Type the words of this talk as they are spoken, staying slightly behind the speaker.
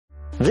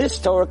This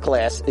Torah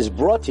class is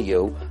brought to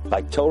you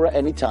by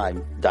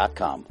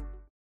TorahAnytime.com.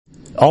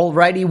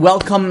 Alrighty,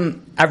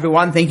 welcome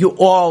everyone. Thank you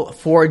all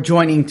for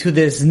joining to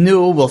this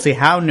new, we'll see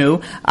how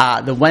new,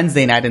 the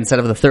Wednesday night instead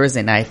of the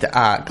Thursday night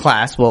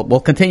class. We'll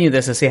continue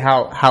this to see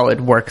how it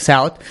works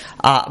out.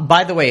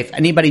 By the way, if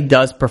anybody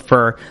does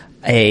prefer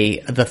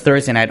the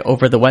Thursday night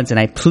over the Wednesday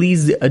night,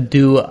 please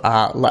do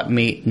let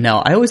me know.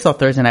 I always thought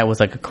Thursday night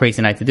was like a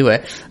crazy night to do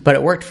it, but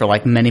it worked for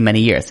like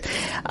many years.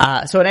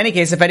 So in any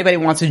case, if anybody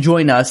wants to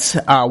join us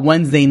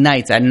Wednesday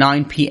nights at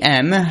 9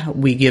 p.m.,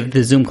 we give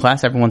the Zoom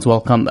class. Everyone's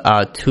welcome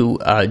to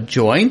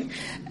join.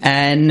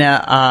 And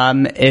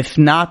if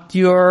not,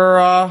 you're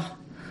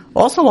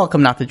also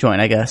welcome not to join,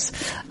 I guess.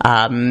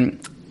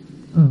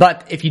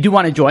 But if you do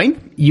want to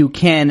join, you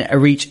can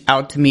reach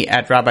out to me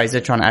at Rabbi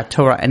Zitron at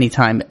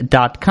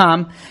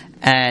TorahAnytime.com,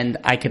 and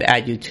I could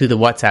add you to the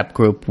WhatsApp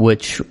group,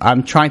 which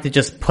I'm trying to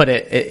just put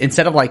it,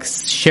 instead of like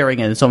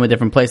sharing it in so many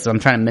different places, I'm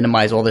trying to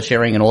minimize all the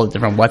sharing in all the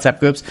different WhatsApp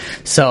groups.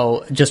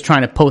 So just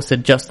trying to post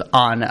it just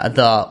on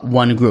the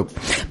one group.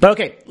 But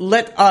okay,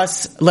 let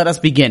us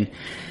begin.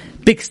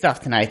 Big stuff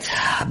tonight.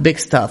 Big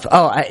stuff.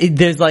 I'll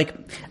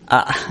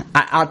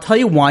tell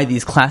you why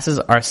these classes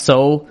are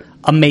so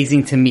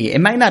amazing to me. It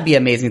might not be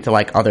amazing to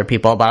like other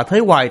people, but I'll tell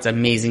you why it's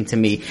amazing to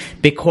me.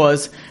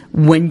 Because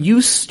when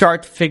you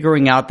start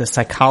figuring out the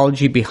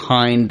psychology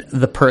behind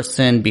the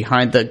person,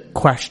 behind the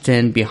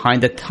question,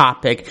 behind the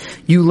topic,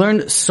 you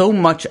learn so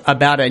much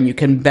about it and you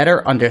can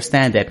better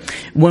understand it.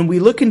 When we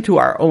look into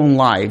our own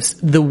lives,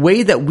 the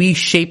way that we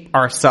shape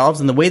ourselves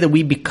and the way that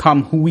we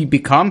become who we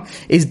become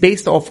is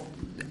based off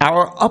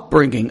our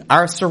upbringing,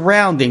 our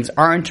surroundings,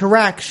 our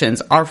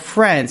interactions, our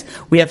friends.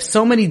 We have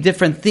so many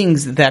different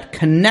things that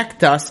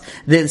connect us,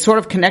 that sort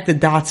of connect the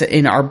dots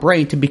in our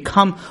brain to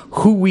become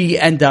who we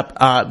end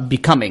up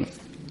becoming.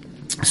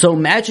 So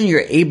imagine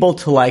you're able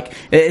to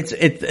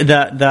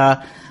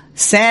the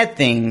sad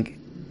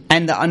thing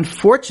and the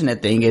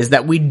unfortunate thing is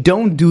that we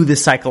don't do the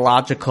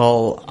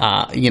psychological,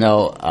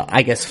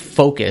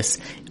 focus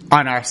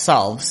on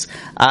ourselves,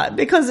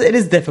 because it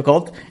is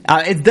difficult.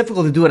 It's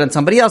difficult to do it on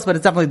somebody else, but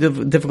it's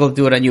definitely difficult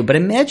to do it on you. But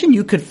imagine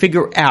you could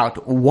figure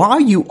out why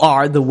you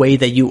are the way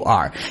that you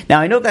are. Now,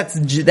 I know that's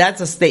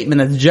a statement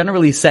that's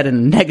generally said in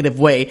a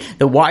negative way,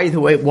 that why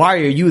are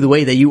you the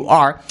way that you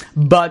are?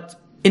 But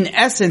in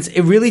essence,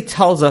 it really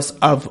tells us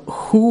of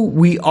who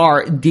we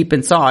are deep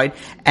inside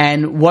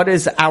and what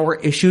is our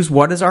issues,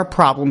 what is our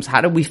problems, how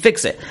do we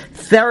fix it.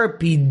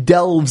 Therapy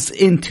delves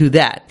into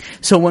that.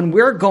 So when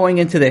we're going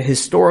into the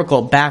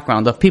historical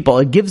background of people,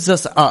 it gives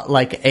us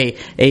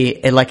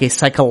a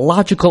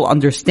psychological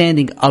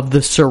understanding of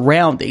the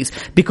surroundings,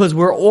 because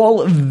we're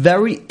all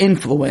very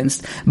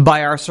influenced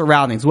by our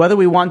surroundings. Whether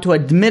we want to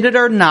admit it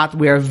or not,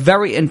 we are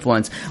very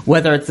influenced.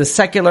 Whether it's the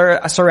secular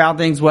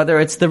surroundings, whether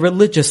it's the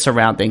religious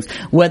surroundings,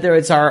 whether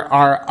it's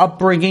our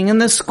upbringing in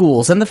the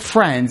schools and the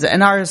friends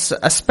and our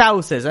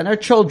spouses and our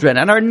children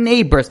and our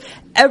neighbors,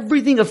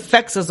 everything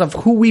affects us of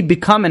who we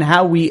become and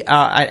how we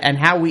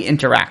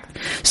interact.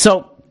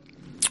 So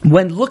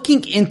when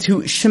looking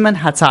into Shimon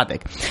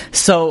HaTzadik,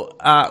 so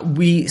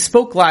we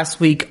spoke last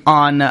week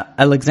on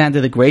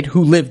Alexander the Great,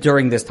 who lived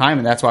during this time,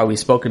 and that's why we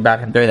spoke about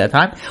him during that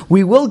time.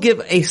 We will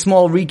give a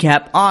small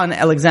recap on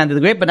Alexander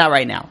the Great, but not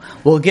right now.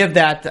 We'll give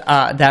that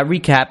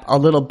recap a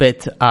little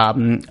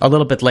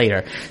bit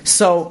later.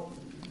 So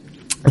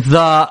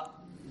the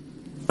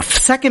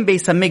second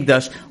Beis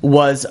Hamikdash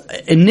was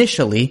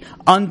initially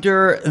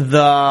under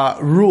the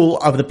rule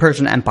of the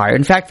Persian Empire.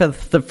 In fact, for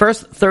the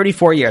first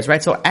 34 years,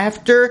 right? So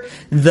after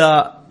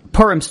the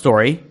Purim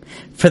story,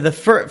 for the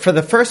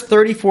first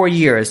 34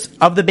 years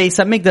of the Beis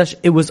Hamikdash,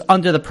 it was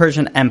under the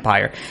Persian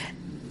Empire.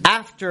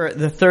 After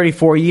the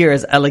 34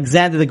 years,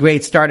 Alexander the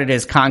Great started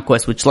his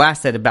conquest, which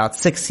lasted about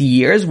 6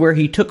 years, where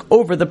he took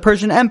over the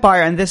Persian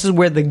Empire, and this is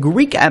where the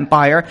Greek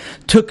Empire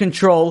took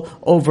control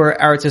over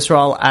Eretz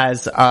Yisrael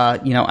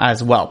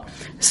as well.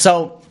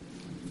 So,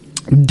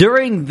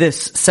 during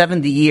this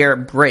 70-year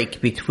break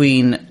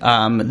between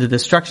the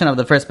destruction of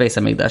the first Beis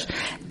Hamikdash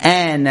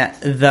and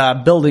the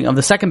building of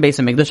the second Beis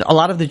Hamikdash, a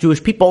lot of the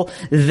Jewish people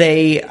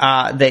they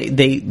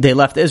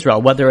left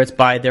Israel, whether it's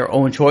by their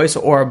own choice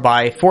or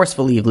by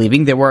forcefully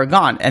leaving. They were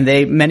gone, and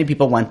many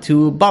people went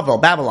to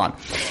Babylon.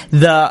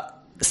 The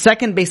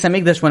second Beis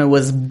Hamikdash, when it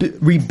was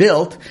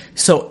rebuilt,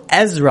 so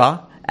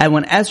Ezra. And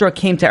when Ezra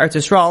came to Eretz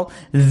Yisrael,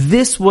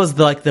 this was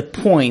the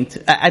point.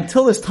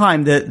 Until this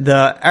time, the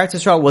Eretz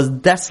Yisrael was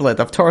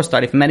desolate of Torah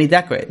study for many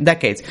decades.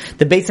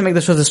 The Beis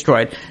Hamikdash was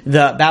destroyed.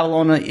 The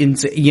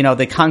Babylonians,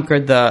 they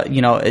conquered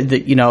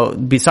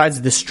besides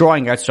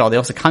destroying Eretz Yisrael, they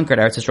also conquered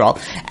Eretz Yisrael.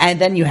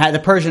 And then you had the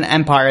Persian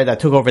Empire that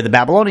took over the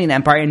Babylonian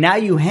Empire. And now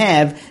you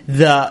have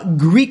the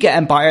Greek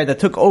Empire that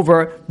took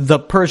over the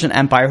Persian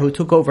Empire, who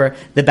took over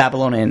the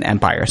Babylonian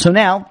Empire. So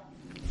now,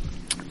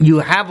 you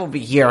have over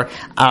here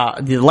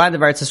the land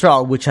of Eretz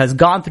Yisrael, which has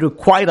gone through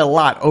quite a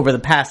lot over the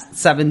past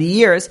 70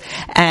 years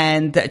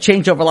and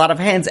changed over a lot of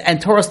hands.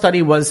 And Torah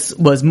study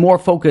was more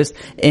focused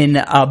in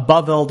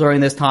Bavel during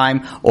this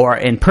time, or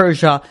in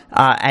Persia,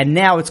 and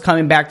now it's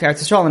coming back to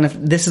Eretz Yisrael.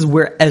 And this is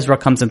where Ezra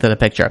comes into the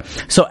picture.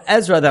 So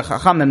Ezra, the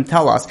Chachamim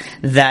tell us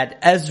that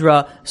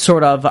Ezra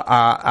sort of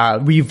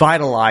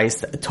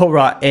revitalized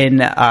Torah in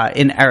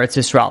Eretz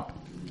Yisrael.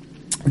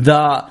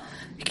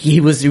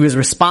 He was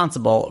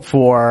responsible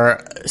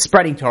for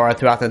spreading Torah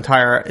throughout the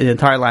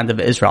entire land of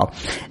Israel,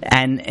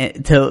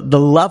 and to the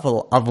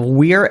level of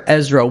where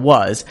Ezra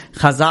was.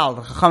 Chazal,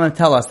 the Chachamim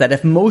tell us that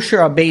if Moshe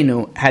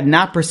Rabbeinu had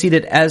not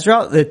preceded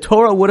Ezra, the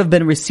Torah would have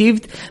been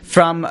received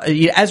from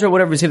Ezra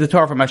would have received the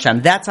Torah from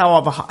Hashem. That's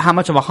how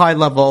much of a high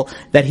level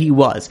that he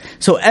was.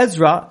 So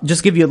Ezra,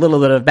 just give you a little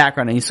bit of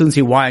background, and you soon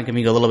see why I'm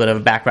giving you a little bit of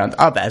a background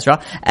of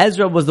Ezra.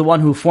 Ezra was the one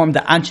who formed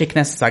the Anshe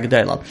Knesset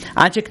Agdola.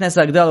 Anshe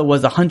Knesset Agdola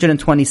was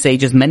 120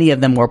 sages. Many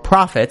of them were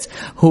prophets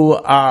who,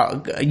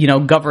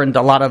 governed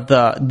a lot of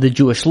the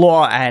Jewish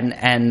law,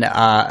 and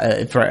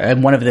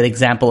one of the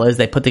example is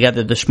they put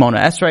together the Shemona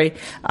Esrei,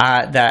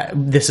 that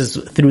this is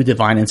through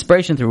divine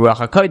inspiration, through Ruach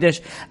HaKodesh,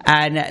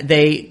 and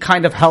they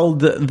kind of held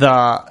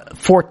the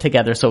fort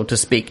together, so to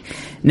speak.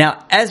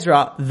 Now,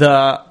 Ezra,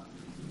 the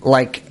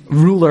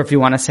ruler, if you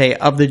want to say,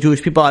 of the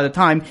Jewish people at the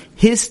time,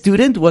 his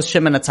student was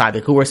Shimon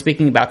HaTzadik, who we're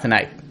speaking about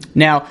tonight.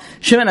 Now,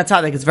 Shimon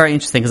HaTzadik is very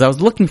interesting because I was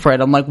looking for it.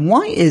 I'm like,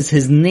 why is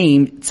his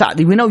name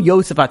Tzadik? We know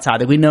Yosef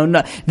HaTzadik. We know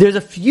there's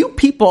a few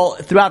people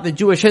throughout the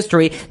Jewish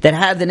history that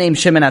have the name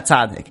Shimon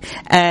HaTzadik.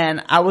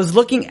 And I was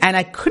looking and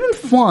I couldn't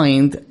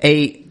find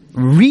a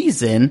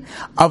reason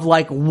of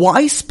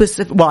why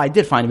specific. Well, I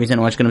did find a reason.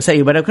 I'm not going to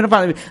say, but I couldn't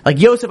find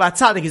Yosef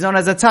HaTzadik. He's known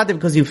as HaTzadik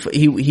because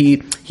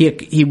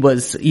he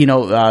was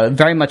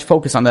very much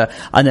focused on the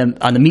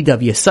midah of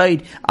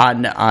Yesod,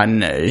 on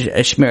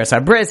Shmiras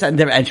HaBris and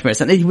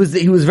Shmiras. And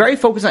he was very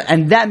focused on,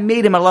 and that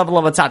made him a level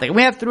of HaTzadik. And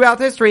we have throughout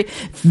history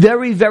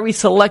very very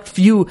select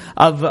few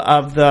of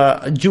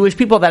the Jewish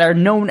people that are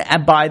known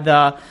by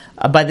the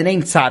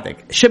name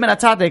Tzadik. Shimon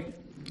HaTzadik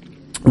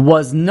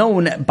was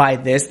known by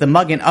this. The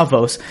Magen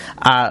Avos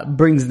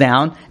brings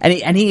down,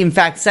 and he in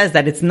fact says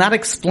that it's not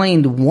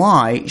explained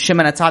why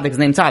Shimon HaTzadik is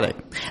named Tzadik.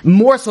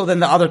 More so than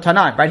the other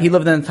Tanaim, right? He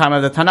lived in the time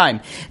of the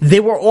Tanaim. They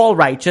were all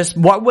righteous.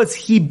 Why was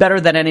he better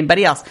than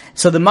anybody else?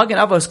 So the Magen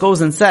Avos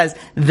goes and says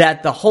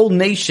that the whole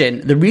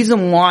nation, the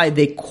reason why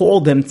they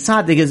called him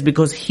Tzadik is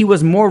because he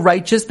was more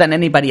righteous than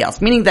anybody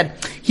else. Meaning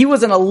that he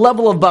was on a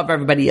level above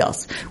everybody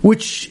else,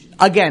 which,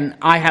 again,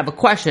 I have a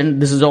question.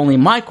 This is only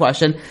my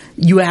question.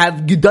 You have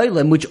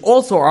Gedolim, which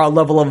also are a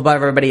level above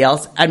everybody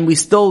else, and we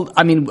still,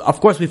 of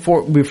course, we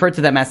refer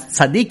to them as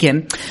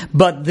Tzadikim,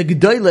 but the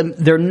Gedolim,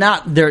 they're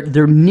not,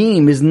 their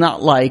name is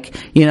not like,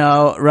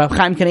 Rav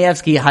Chaim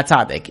Kanievsky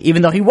HaTzadik,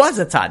 even though he was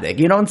a Tzadik.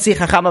 You don't see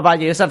Chacham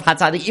Avadia Yosef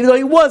HaTzadik, even though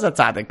he was a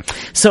Tzadik.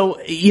 So,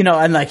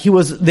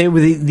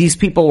 these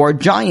people were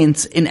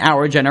giants in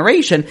our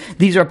generation.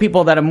 These are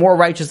people that are more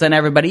righteous than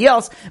everybody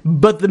else,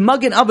 but the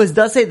Magen Avos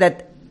does say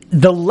that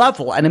the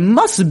level, and it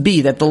must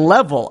be that the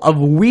level of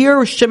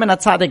where Shimon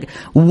HaTzadik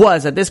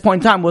was at this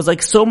point in time was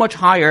so much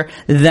higher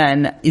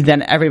than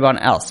everyone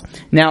else.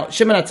 Now,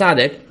 Shimon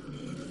HaTzadik,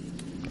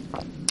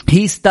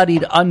 he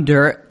studied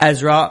under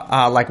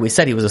Ezra, like we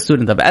said, he was a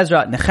student of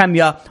Ezra,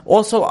 Nehemiah,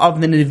 also of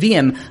the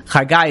Nevi'im,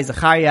 Chagai,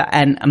 Zechariah,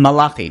 and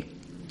Malachi.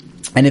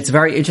 And it's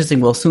very interesting,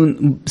 we'll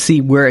soon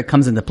see where it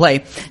comes into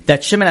play,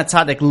 that Shimon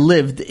HaTzadik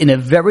lived in a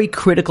very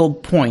critical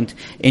point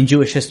in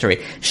Jewish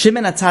history.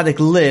 Shimon HaTzadik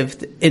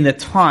lived in the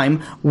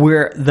time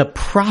where the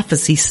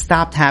prophecy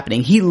stopped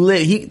happening.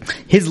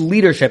 His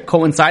leadership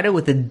coincided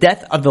with the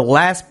death of the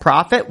last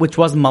prophet, which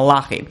was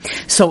Malachi.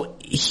 So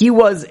he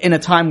was in a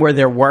time where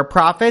there were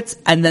prophets,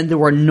 and then there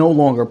were no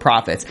longer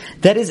prophets.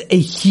 That is a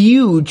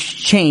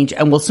huge change,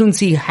 and we'll soon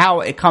see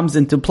how it comes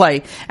into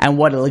play, and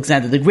what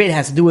Alexander the Great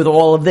has to do with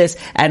all of this,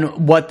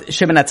 and what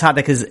Shimon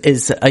HaTzadik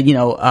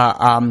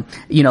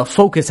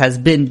focus has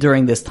been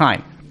during this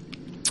time.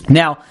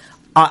 Now,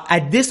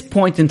 at this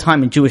point in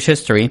time in Jewish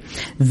history,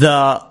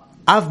 the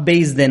Av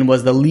Beis Din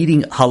was the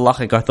leading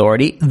halachic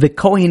authority. The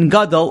Kohen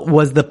Gadol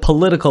was the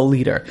political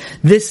leader.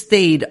 This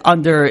stayed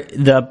under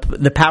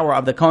the power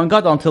of the Kohen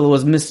Gadol until it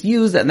was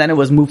misused, and then it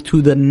was moved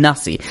to the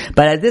Nasi.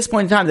 But at this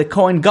point in time, the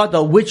Kohen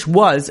Gadol, which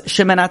was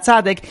Shimon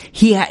HaTzadik,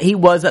 he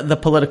was the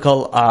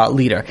political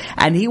leader,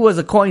 and he was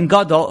a Kohen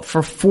Gadol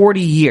for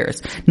 40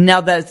 years. Now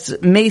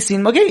that may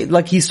seem okay,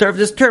 like he served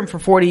his term for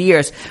 40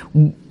 years.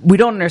 We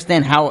don't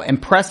understand how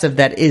impressive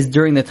that is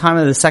during the time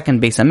of the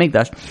second Beis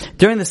HaMikdash.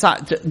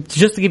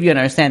 Just to give you an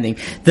understanding,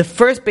 the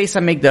first Beis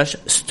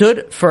HaMikdash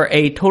stood for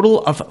a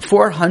total of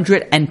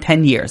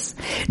 410 years.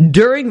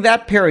 During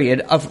that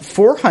period of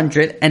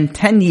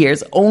 410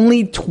 years,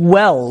 only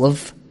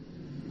 12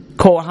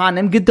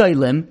 Kohanim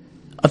Gedolim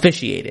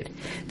officiated.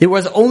 There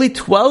was only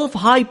 12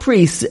 high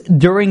priests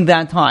during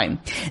that time.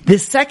 The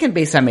second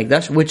Beis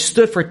HaMikdash, which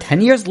stood for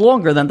 10 years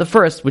longer than the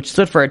first, which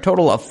stood for a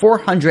total of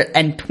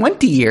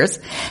 420 years,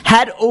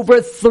 had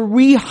over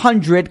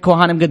 300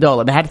 Kohanim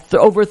Gedolim. It had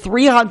over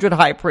 300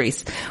 high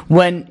priests.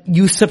 When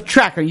you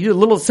subtract, or you do a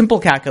little simple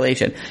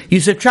calculation, you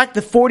subtract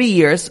the 40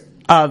 years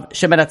of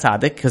Shimon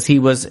HaTzadik, because he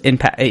was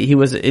in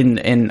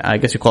I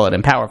guess you call it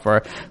in power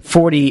for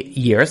 40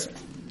 years.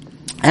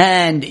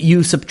 And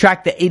you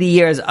subtract the 80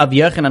 years of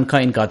Yochanan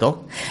Kohen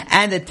Gadol,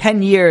 and the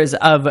 10 years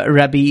of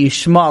Rabbi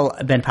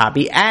Yishmael ben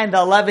Papi, and the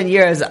 11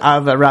 years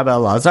of Rabbi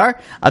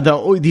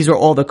Elazar. These are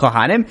all the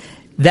Kohanim.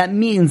 That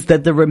means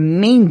that the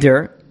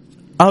remainder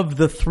of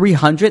the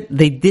 300,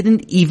 they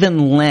didn't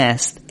even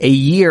last a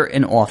year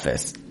in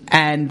office.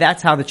 And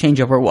that's how the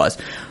changeover was.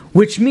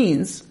 Which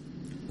means,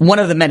 one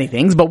of the many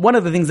things, but one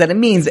of the things that it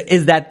means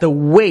is that the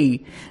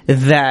way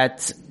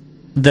that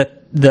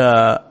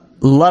the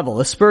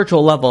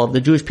spiritual level of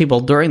the Jewish people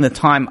during the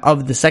time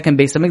of the second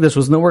Beis HaMikdash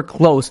was nowhere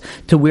close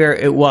to where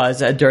it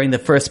was during the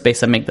first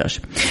Beis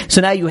HaMikdash.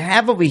 So now you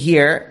have over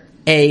here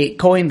a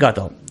Kohen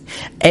Gadol,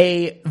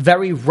 a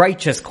very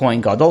righteous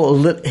Kohen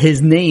Gadol.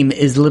 His name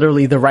is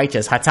literally the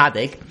righteous,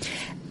 HaTzadik.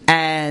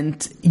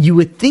 And you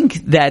would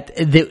think that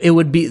it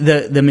would be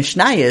the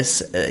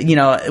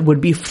Mishnayos,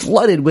 would be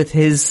flooded with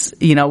his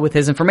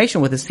information,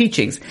 with his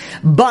teachings.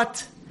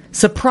 But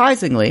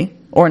surprisingly,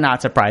 or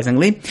not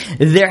surprisingly,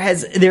 there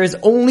is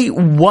only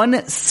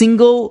one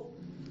single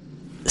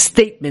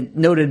statement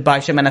noted by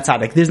Shimon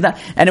HaTzadik. There's not,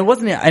 and it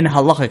wasn't an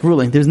halachic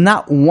ruling. There's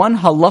not one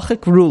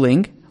halachic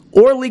ruling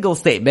or legal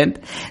statement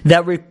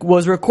that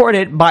was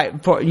recorded by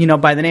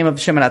the name of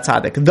Shimon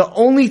HaTzadik. The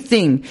only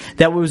thing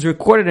that was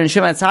recorded in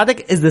Shimon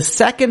HaTzadik is the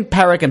second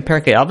parak in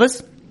Perkei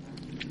Avos,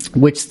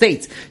 which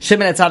states,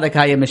 Shimon HaTzadik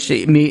haya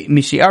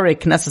mishiarei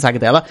Knesset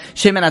HaGedela.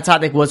 Shimon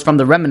HaTzadik was from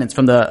the remnants,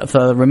 from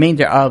the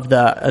remainder of the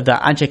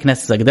Anshe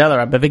Knesset HaGedela.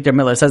 Rabbi Victor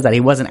Miller says that he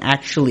wasn't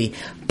actually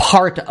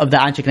part of the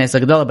Anshe Knesset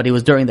HaGedela, but he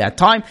was during that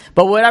time.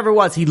 But whatever it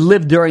was, he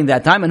lived during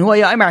that time. And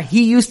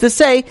he used to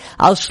say,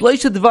 Al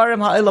Shloisha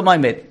Dvarim Ha'olam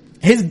Ha'amed.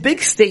 His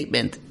big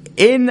statement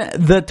in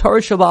the Torah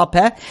Shabbat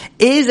Peh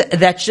is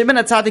that Shimon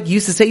HaTzadik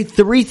used to say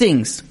three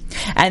things.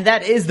 And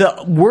that is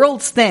the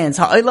world stands,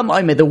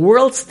 the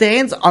world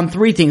stands on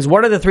three things.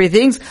 What are the three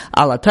things?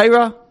 Ala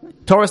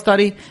Torah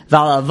study,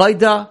 Vala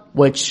Avodah,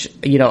 which,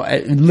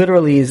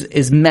 literally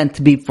is meant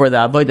to be for the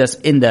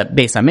Avodas in the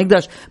Beis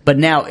HaMikdash, but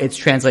now it's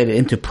translated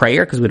into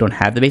prayer because we don't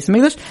have the Beis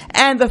HaMikdash.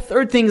 And the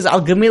third thing is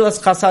Al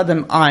Gemilas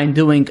Chasadim Ayin,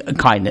 doing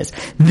kindness.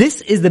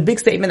 This is the big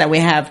statement that we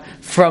have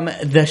from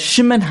the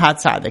Shimon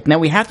HaTzadik. Now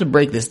we have to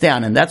break this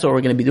down, and that's what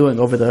we're going to be doing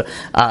over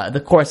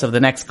the course of the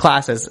next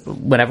classes,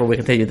 whenever we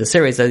continue the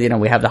series. As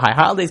we have the high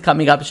holidays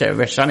coming up, Rosh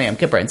Hashanah, Yom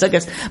Kippur, and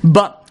Sukkot,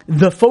 but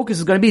the focus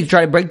is going to be to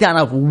try to break down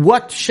of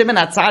what Shimon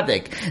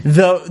HaTzadik,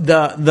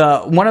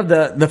 the one of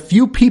the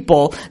few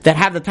people that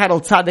have the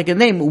title Tzaddik in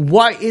name,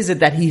 why is it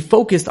that he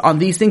focused on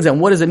these things, and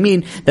what does it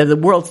mean that the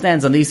world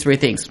stands on these three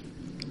things?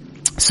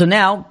 So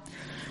now,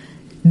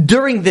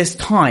 during this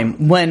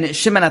time when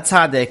Shimon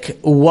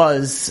HaTzadik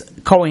was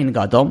Kohen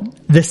Gadol,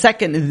 this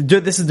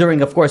is during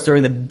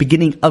the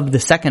beginning of the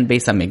second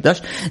Beis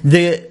HaMikdash,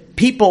 the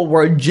people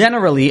were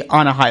generally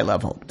on a high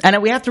level. And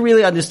we have to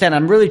really understand,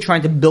 I'm really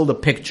trying to build a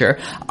picture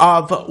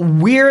of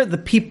where the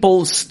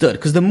people stood.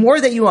 Because the more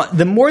that you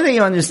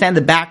understand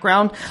the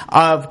background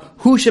of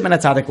who Shimon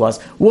HaTzadik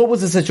was, what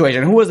was the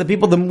situation, who was the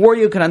people, the more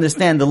you can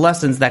understand the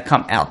lessons that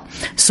come out.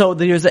 So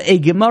there's a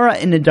Gemara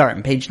in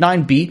Nedarim, page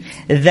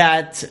 9b,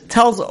 that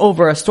tells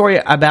over a story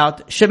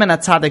about Shimon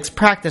HaTzadik's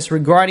practice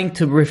regarding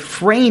to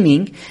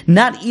refraining,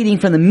 not eating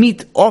from the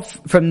meat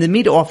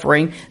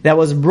offering that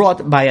was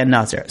brought by a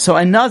Nazir. So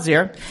a Nazir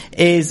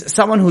is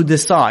someone who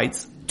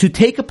decides to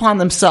take upon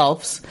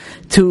themselves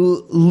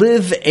to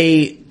live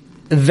a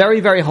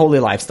very, very holy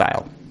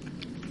lifestyle.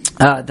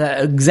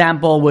 The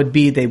example would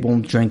be they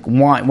won't drink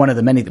wine. One of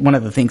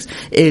the things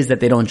is that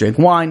they don't drink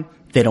wine.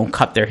 They don't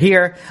cut their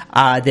hair.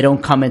 They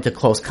don't come into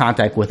close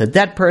contact with a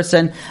dead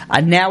person.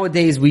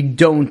 Nowadays, we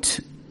don't.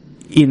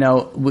 We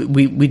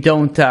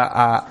don't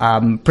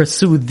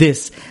pursue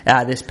this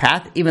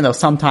path, even though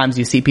sometimes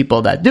you see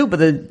people that do. But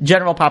the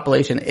general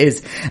population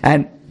is,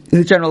 and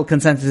the general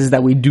consensus is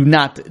that we do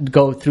not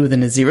go through the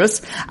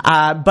Nazirus.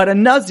 But a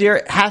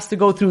Nazir has to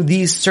go through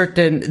they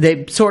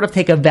sort of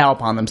take a vow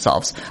upon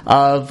themselves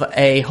of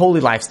a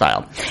holy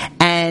lifestyle.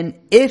 And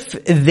if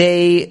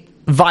they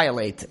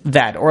violate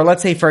that, or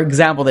let's say, for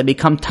example, they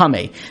become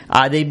tamei,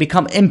 they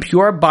become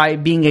impure by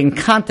being in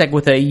contact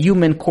with a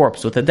human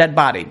corpse, with a dead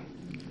body.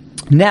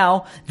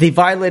 Now, they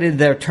violated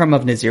their term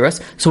of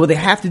Nazirus, so what they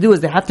have to do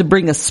is they have to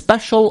bring a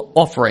special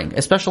offering,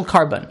 a special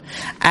carbon,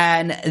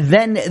 and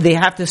then they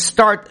have to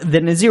start the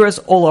Nazirus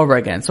all over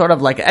again. Sort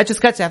of like Etches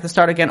Ketz, they have to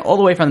start again all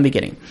the way from the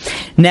beginning.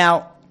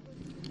 Now,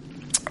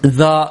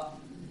 the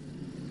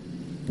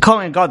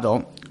Kohen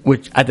Gadol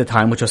which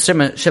was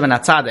Shimon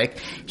HaTzadik,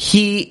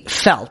 he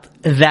felt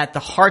that the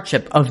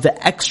hardship of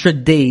the extra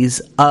days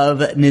of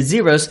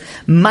Nazirus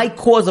might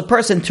cause a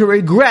person to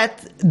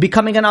regret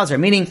becoming a Nazir.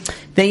 Meaning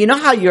that, you know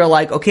how you're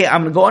like, okay,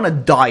 I'm going to go on a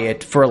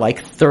diet for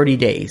like 30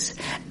 days.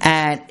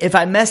 And if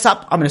I mess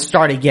up, I'm going to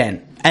start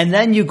again. And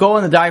then you go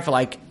on the diet for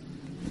like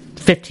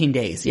 15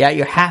 days. Yeah,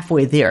 you're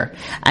halfway there.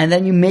 And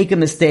then you make a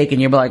mistake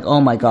and you're like,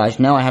 oh my gosh,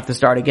 now I have to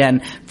start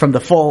again from the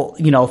full,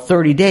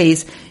 30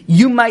 days.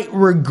 You might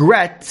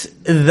regret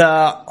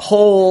the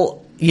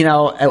whole,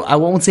 I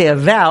won't say a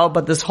vow,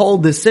 but this whole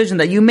decision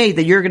that you made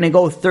that you're going to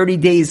go 30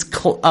 days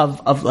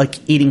of like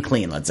eating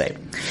clean, let's say.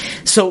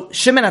 So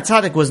Shimon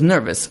HaTzadik was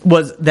nervous,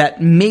 was that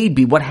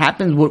maybe what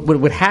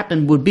would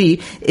happen would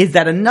be is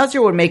that a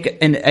Nazir would make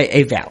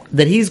a vow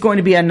that he's going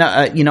to be a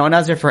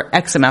Nazir for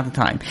X amount of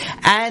time,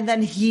 and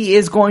then he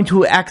is going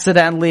to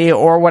accidentally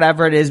or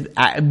whatever it is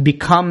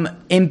become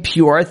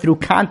impure through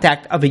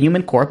contact of a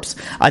human corpse,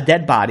 a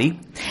dead body,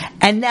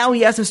 and now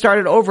he has to start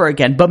it over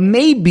again. But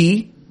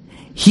maybe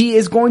he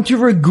is going to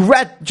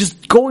regret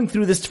just going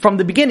through this from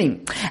the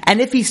beginning.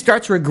 And if he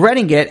starts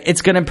regretting it,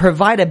 it's going to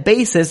provide a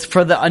basis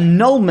for the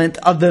annulment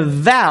of the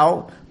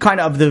vow,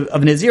 of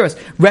Nazirus,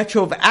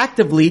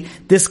 retroactively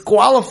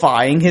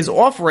disqualifying his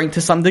offering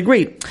to some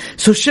degree.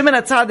 So Shimon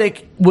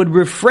HaTzadik would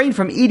refrain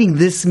from eating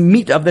this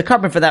meat of the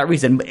carbon for that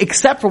reason,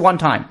 except for one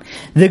time.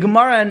 The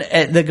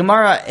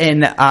Gemara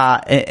in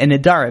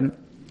Nedarim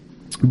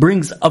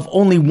brings of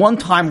only one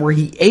time where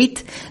he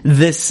ate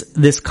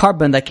this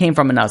carbon that came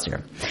from a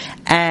Nazir.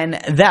 And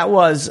that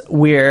was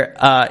where,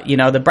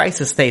 the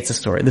Brisa states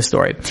the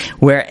story,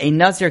 where a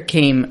Nazir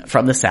came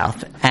from the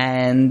south,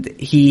 and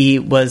he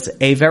was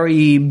a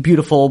very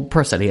beautiful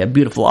person. He had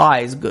beautiful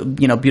eyes,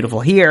 beautiful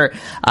hair,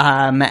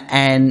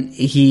 and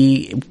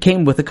he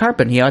came with a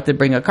carbon. He had to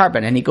bring a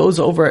carbon, and he goes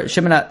over,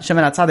 Shimon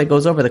HaTzadik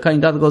goes over, the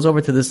Kohen Gadol goes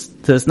over to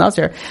this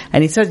Nazir,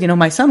 and he says,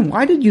 my son,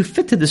 why did you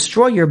fit to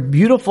destroy your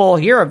beautiful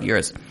hair of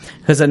yours?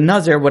 Because a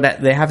Nazir,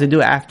 what they have to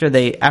do after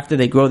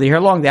they grow the hair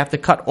long, they have to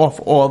cut off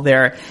all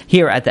their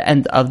hair at the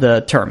end of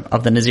the term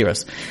of the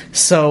Nazirus.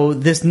 So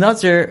this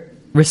Nazir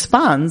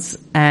responds,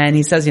 and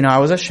he says, I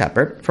was a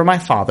shepherd for my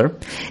father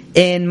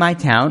in my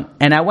town,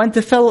 and I went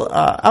to fill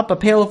up a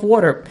pail of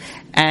water.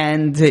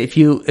 And if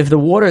the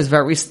water is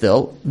very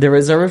still, there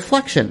is a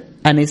reflection.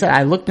 And he said,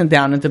 I looked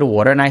down into the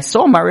water, and I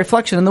saw my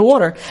reflection in the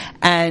water.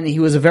 And he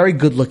was a very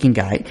good-looking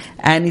guy.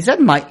 And he said,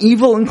 my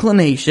evil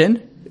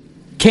inclination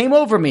came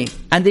over me,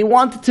 and they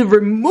wanted to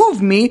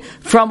remove me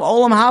from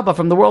Olam Haba,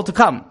 from the world to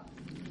come.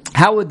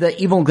 How would the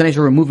evil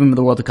inclination remove him from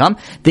the world to come?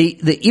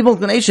 The evil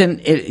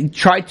inclination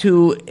tried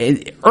to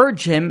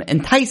urge him,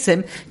 entice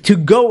him to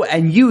go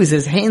and use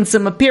his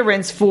handsome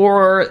appearance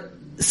for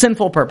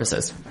sinful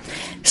purposes.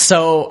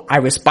 So I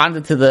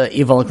responded to the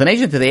evil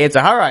inclination, to the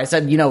Yetzer Hara. I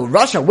said,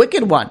 Russia,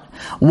 wicked one,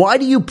 why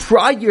do you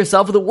pride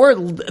yourself with a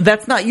word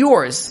that's not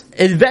yours?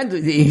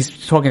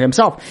 He's talking to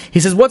himself.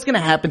 He says, what's going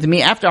to happen to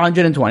me after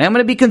 120? I'm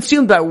going to be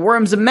consumed by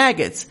worms and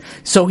maggots.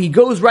 So he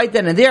goes right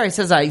then and there. He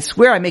says, I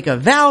swear, I make a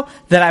vow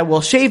that I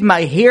will shave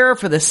my hair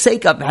for the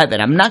sake of heaven.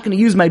 I'm not going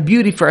to use my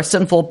beauty for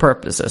sinful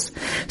purposes.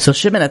 So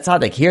Shimon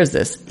HaTzadik hears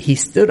this. He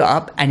stood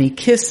up and he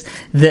kissed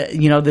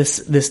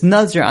this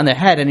Nazir on the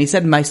head, and he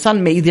said, my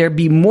son, may there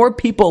be more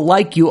people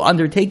like you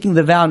undertaking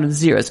the vow of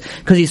Nazirus,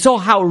 because he saw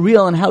how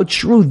real and how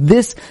true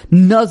this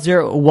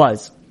Nazir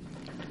was.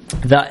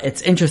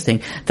 It's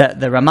interesting that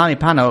the Ramami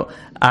Pano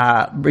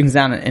brings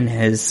down in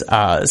his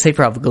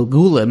Sefer of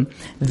Gilgulim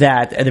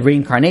that the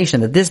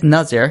reincarnation, that this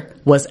Nazir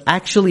was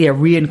actually a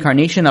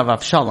reincarnation of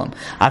Avshalom.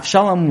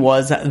 Avshalom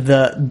was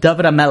the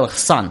David HaMelech's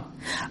son,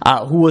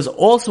 who was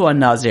also a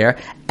Nazir,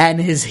 and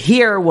his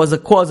hair was a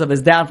cause of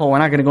his downfall. We're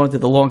not going to go into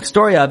the long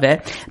story of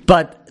it,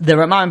 but the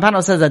Ramam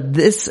Pano says that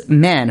this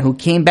man who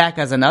came back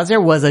as a Nazir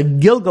was a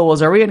Gilgal,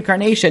 was a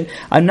reincarnation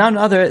of none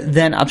other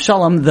than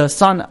Avshalom, the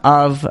son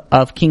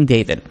of King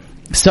David.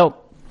 So,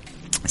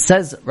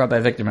 says Rabbi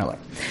Victor Miller,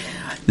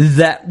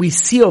 that we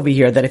see over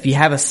here that if you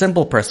have a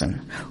simple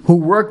person who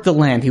worked the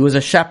land, he was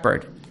a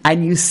shepherd,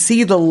 and you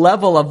see the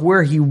level of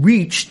where he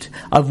reached,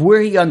 of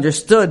where he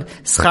understood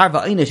schar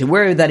va'inish,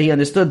 where that he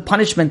understood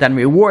punishment and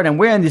reward, and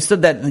where he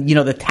understood that,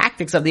 the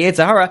tactics of the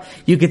Yetzer Hara,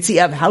 you could see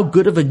how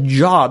good of a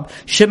job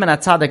Shimon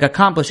HaTzadik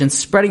accomplished in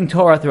spreading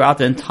Torah throughout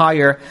the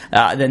entire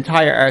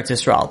Eretz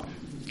Yisrael.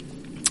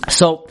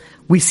 So,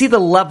 we see the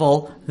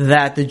level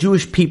that the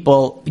Jewish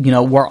people,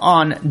 were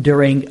on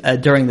during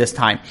this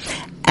time.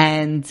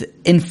 And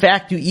in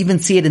fact, you even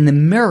see it in the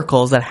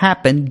miracles that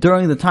happened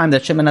during the time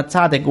that Shimon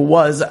HaTzadik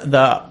was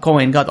the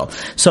Kohen Gadol.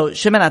 So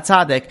Shimon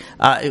HaTzadik,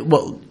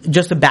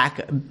 just to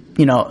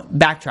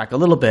backtrack a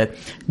little bit,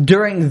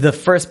 during the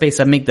first Beis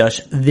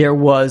HaMikdash, there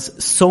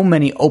was so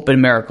many open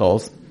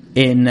miracles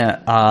during the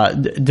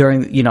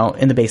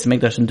Beis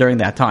HaMikdash and during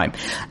that time.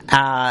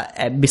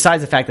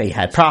 Besides the fact that you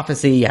had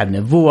prophecy, you had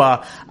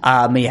nevuah,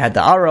 you had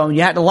the Aron,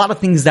 you had a lot of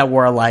things that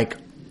were like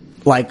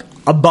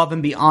above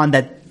and beyond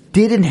that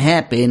didn't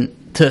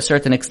happen to a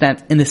certain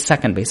extent in the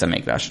second Beis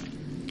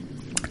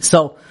HaMikdash.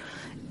 So,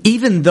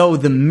 even though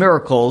the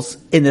miracles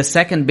in the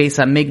second Beis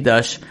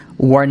HaMikdash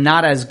were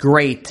not as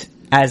great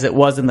as it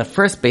was in the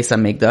first Beis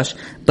HaMikdash,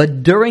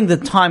 but during the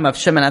time of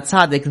Shimon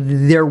HaTzadik,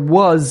 there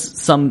was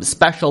some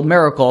special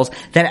miracles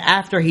that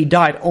after he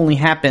died only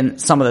happened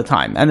some of the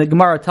time. And the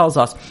Gemara tells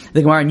us,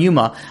 the Gemara in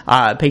Yuma,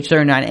 page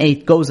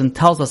 39-8, goes and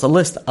tells us a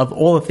list of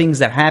all the things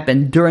that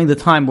happened during the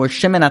time where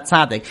Shimon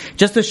HaTzadik,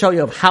 just to show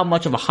you of how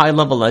much of a high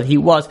level that he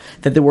was,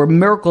 that there were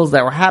miracles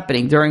that were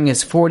happening during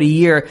his 40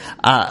 year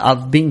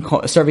of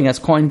serving as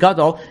Kohen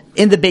Gadol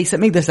in the Beis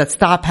HaMikdash that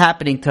stopped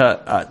happening to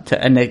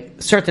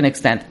a certain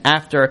extent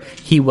after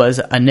he was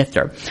a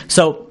nifter.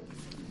 So,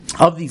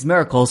 of these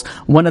miracles,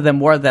 one of them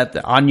were that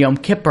on Yom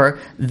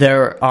Kippur,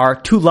 there are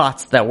 2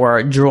 lots that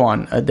were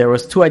drawn. There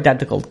was 2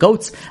 identical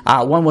goats.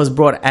 One was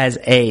brought as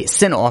a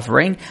sin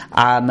offering, to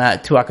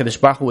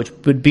HaKadosh Baruch Hu, which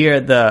would bear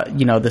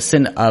the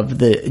sin of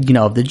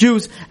the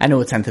Jews, and it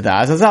would send to the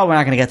Azazel. We're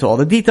not going to get to all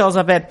the details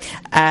of it.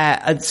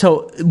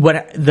 So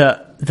what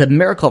the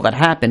miracle that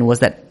happened was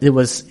that it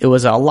was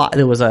a lot,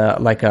 the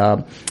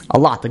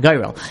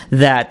Gairel,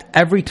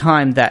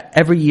 that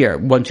every year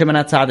when Shimon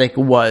HaTzadik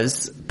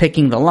was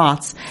picking the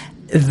lots,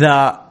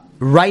 the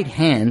right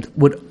hand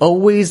would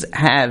always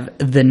have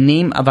the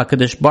name of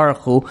HaKadosh Baruch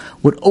Hu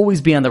would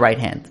always be on the right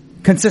hand.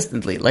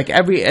 Consistently. Like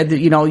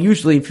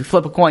usually if you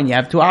flip a coin, you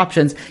have 2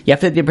 options, you have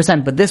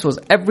 50%, but this was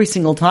every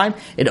single time,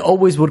 it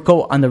always would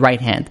go on the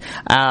right hand.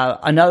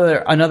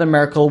 Another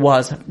miracle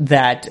was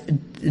that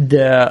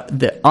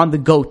on the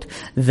goat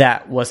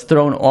that was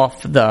thrown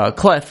off the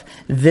cliff,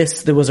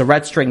 there was a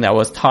red string that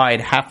was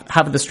tied,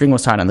 half of the string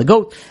was tied on the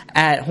goat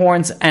at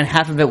horns, and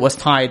half of it was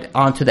tied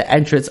onto the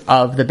entrance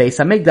of the Beis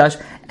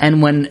HaMikdash,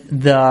 and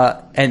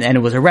and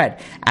it was a red.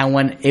 And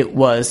when it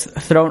was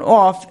thrown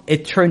off,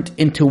 it turned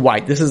into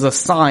white. This is a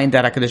sign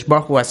that HaKadosh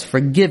Baruch Hu has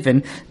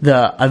forgiven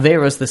the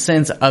averos, the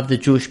sins of the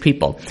Jewish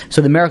people.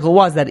 So the miracle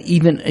was that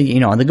even,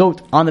 on the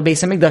goat, on the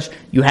Beis HaMikdash,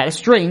 you had a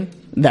string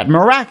that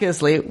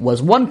miraculously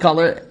was one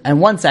color and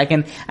 1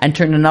 second and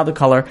turned another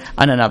color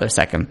on another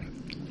second.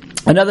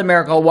 Another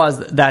miracle was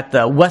that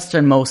the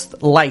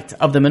westernmost light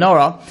of the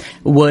menorah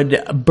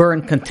would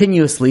burn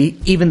continuously,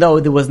 even though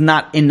there was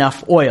not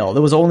enough oil.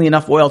 There was only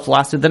enough oil to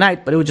last through the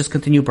night, but it would just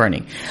continue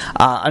burning.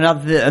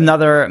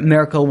 Another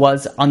miracle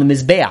was on the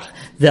Mizbeach.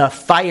 The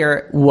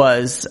fire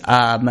was,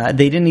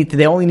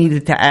 they only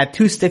needed to add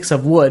 2 sticks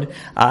of wood,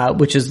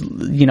 which is, on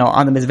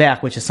the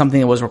Mizbeach, which is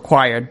something that was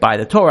required by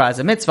the Torah as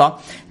a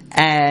mitzvah.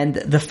 And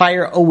the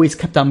fire always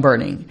kept on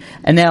burning.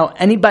 And now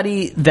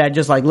anybody that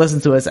just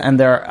listens to us and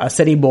they're a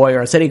city boy or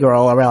a city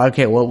girl are like,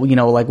 okay, well,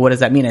 what does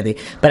that mean, Eddie?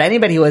 But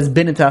anybody who has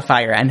been into a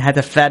fire and had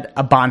to fed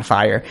a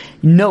bonfire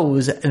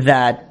knows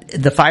that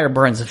the fire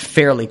burns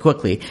fairly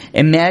quickly.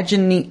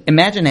 Imagine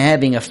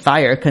having a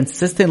fire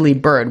consistently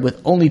burned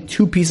with only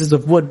 2 pieces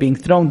of wood being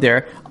thrown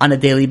there on a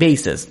daily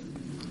basis.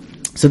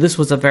 So this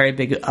was a very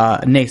big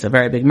nace, a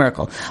very big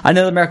miracle.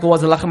 Another miracle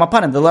was the lechem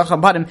hapanim. The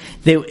lechem hapanim,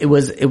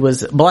 it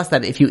was blessed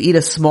that if you eat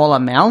a small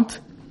amount,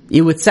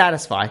 it would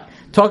satisfy.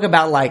 Talk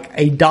about like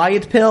a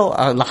diet pill,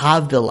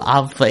 lahavdil,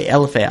 alfe,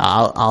 elfe,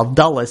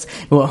 al-dullis.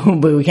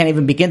 We can't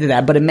even begin to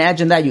that. But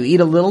imagine that you eat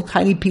a little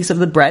tiny piece of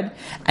the bread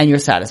and you're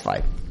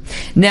satisfied.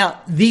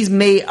 Now, these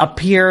may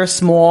appear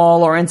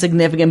small or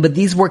insignificant, but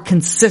these were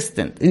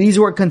consistent. These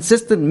were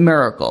consistent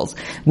miracles,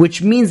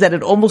 which means that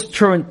it almost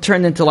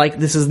turned into like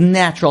this is a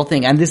natural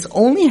thing. And this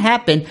only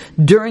happened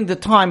during the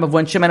time of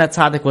when Shimon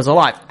HaTzadik was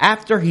alive.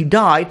 After he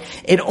died,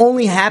 it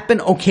only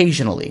happened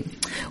occasionally,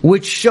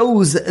 which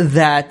shows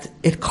that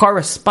it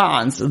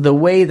corresponds. The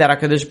way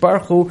that HaKadosh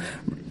Baruch Hu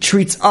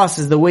treats us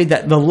is the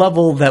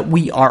level that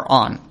we are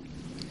on.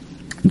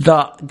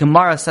 The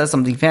Gemara says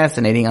something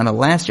fascinating on the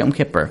last Yom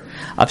Kippur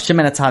of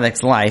Shimon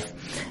HaTzadik's life.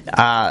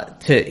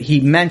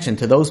 He mentioned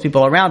to those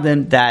people around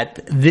him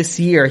that this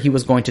year he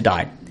was going to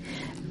die.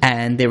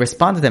 And they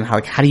responded to him,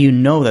 how do you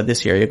know that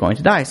this year you're going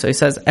to die? So he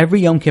says,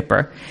 every Yom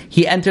Kippur,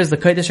 he enters the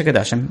Kodesh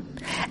HaKodashim,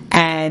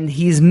 and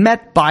he's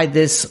met by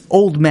this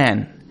old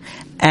man.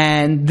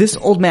 And this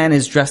old man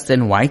is dressed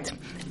in white,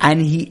 and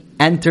he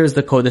enters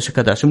the Kodesh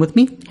HaKodashim with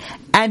me,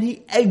 and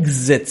he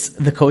exits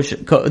the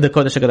Kodesh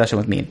HaKodashim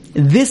with me.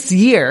 This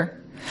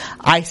year,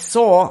 I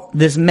saw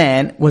this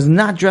man was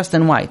not dressed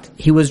in white.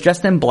 He was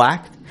dressed in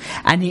black,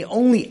 and he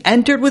only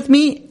entered with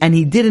me, and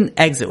he didn't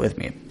exit with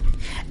me.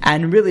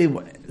 And really,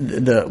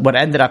 what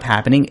ended up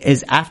happening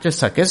is after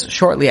Sukkot,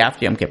 shortly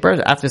after Yom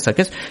Kippur, after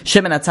Sukkot,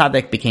 Shimon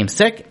HaTzadik became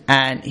sick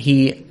and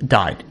he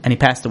died and he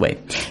passed away.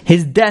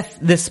 His death,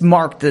 this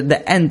marked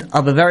the end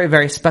of a very,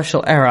 very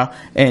special era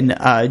in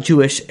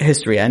Jewish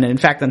history. And in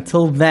fact,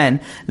 until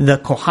then, the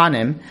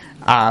Kohanim,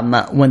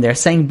 when they're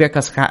saying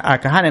Birkas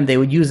Kahanim, they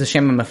would use the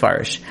Shem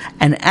Mefarish.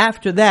 And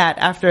after that,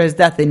 after his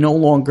death, they no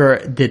longer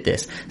did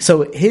this.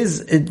 So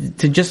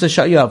to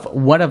show you of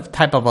what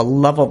type of a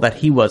level that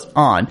he was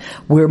on,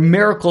 where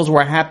miracles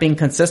were happening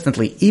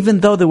consistently, even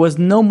though there was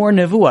no more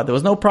nevuah, there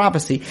was no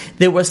prophecy,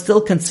 there were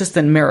still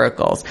consistent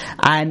miracles.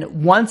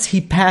 And once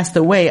he passed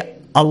away,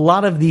 a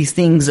lot of these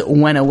things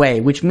went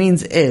away, which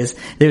means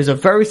there's a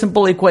very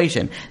simple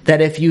equation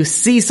that if you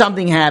see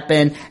something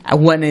happen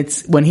when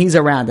he's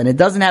around and it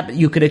doesn't happen,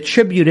 you could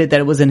attribute it that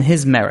it was in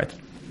his merit.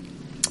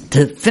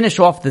 To finish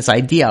off this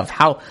idea of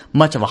how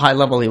much of a high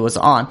level he was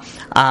on,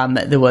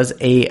 there was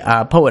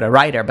a poet, a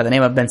writer by the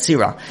name of Ben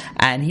Sira,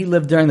 and he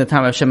lived during the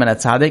time of Shimon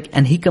HaTzadik,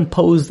 and he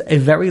composed a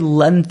very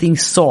lengthy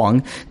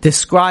song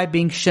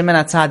describing Shimon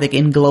HaTzadik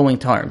in glowing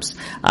terms.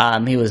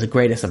 He was the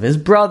greatest of his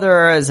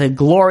brothers, how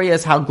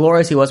glorious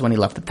he was when he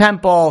left the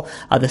temple,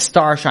 the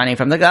star shining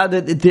from the God.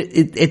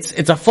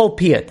 It's a full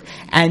piyut.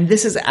 And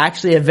this is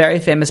actually a very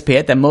famous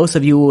piyut that most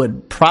of you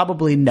would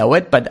probably know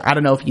it, but I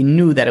don't know if you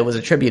knew that it was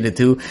attributed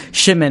to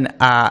Shimon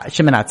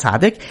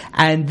HaTzadik,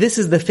 and this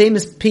is the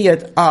famous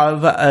piyut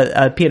of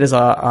piyut is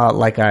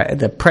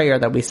the prayer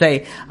that we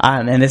say,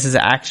 and this is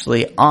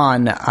actually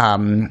on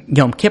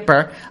Yom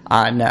Kippur,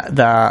 on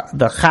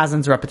the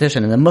Chazan's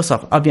repetition in the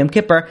Musaf of Yom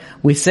Kippur.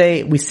 We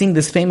sing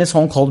this famous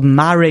song called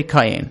Mare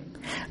Kayin.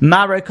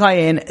 Mare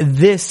Kayin.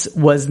 This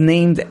was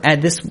named,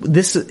 and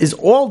this is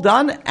all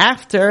done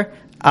after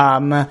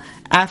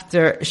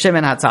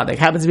Shimon HaTzadik.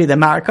 Happens to be that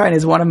Mare Kayin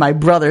is one of my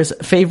brother's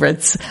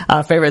favorite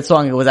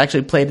song. It was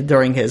actually played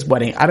during his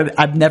wedding.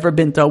 I've never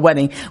been to a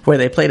wedding where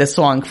they played a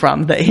song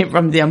from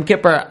the Yom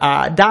Kippur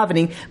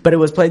davening, but it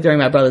was played during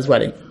my brother's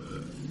wedding.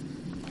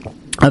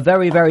 A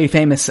very, very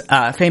famous,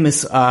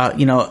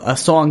 a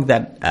song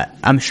that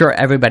I'm sure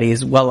everybody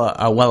is well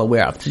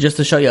aware of. So just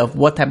to show you of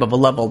what type of a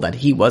level that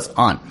he was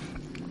on.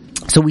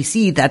 So we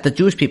see that the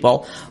Jewish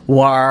people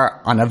were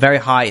on a very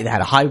high, they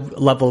had a high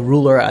level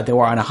ruler, they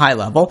were on a high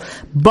level,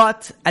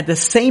 but at the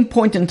same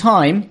point in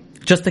time,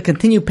 just to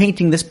continue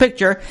painting this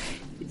picture,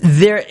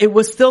 it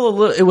was still a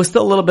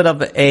little bit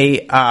of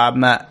a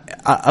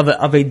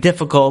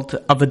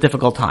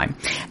difficult time.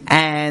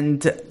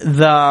 And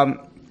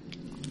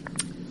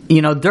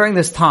during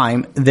this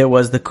time, there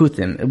was the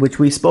Kutim, which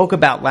we spoke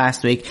about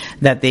last week,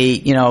 that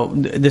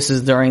this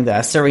is during the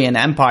Assyrian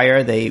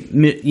Empire. They,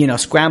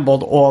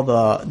 scrambled all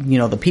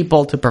the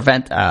people to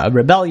prevent a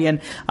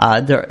rebellion.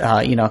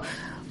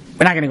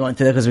 We're not going to go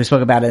into this because we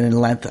spoke about it in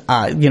length,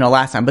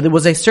 last time. But there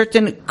was a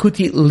certain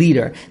Kuti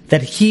leader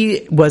that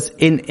he was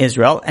in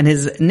Israel, and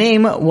his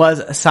name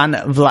was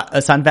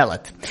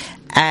Sanballat.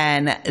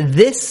 And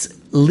this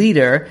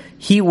leader,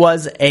 he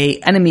was a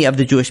enemy of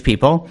the Jewish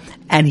people,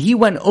 and he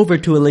went over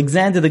to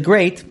Alexander the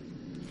Great,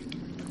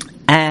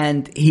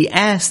 and he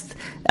asked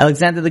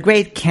Alexander the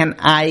Great, can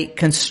I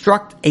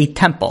construct a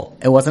temple?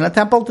 It wasn't a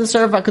temple to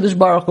serve HaKadosh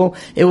Baruch Hu,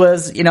 it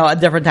was, a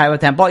different type of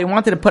temple. He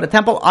wanted to put a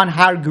temple on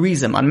Har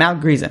Gerizim, on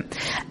Mount Gerizim.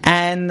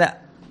 And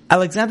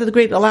Alexander the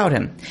Great allowed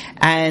him.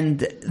 And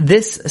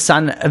this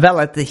son,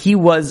 Velet,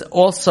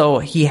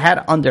 he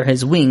had under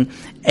his wing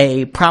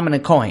a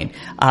prominent Kohen,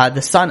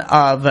 the son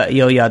of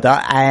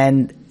Yoyada,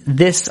 and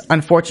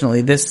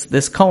unfortunately,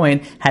 this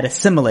Kohen had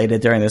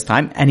assimilated during this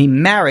time, and he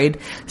married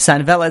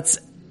Sanballat's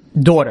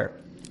daughter.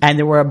 And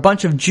there were a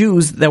bunch of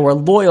Jews that were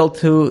loyal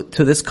to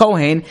this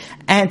Kohen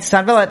and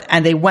Sanballat,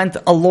 and they went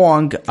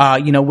along,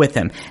 with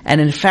him.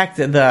 And in fact,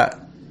 the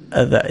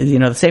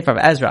Sefer of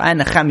Ezra and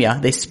Nehemiah,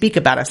 they speak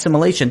about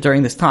assimilation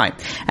during this time,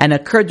 and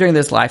occurred during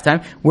this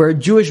lifetime, where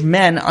Jewish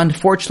men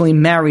unfortunately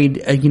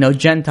married,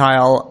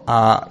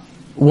 Gentile,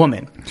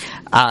 women.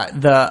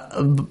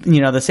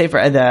 The Sefer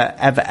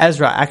of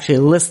Ezra actually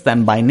lists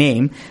them by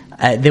name.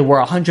 There were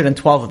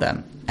 112 of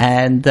them.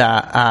 And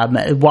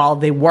while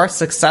they were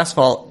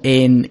successful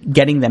in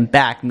getting them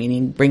back,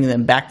 meaning bringing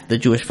them back to the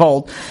Jewish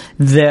fold,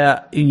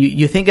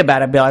 you think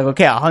about it, be like,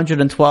 okay,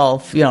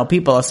 112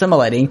 people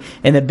assimilating.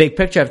 In the big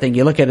picture of things,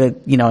 you look at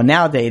it,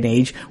 nowadays and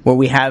age where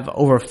we have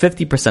over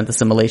 50%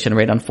 assimilation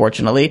rate.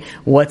 Unfortunately,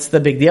 what's the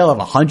big deal of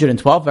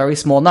 112? Very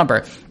small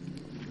number.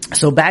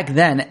 So back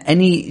then,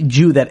 any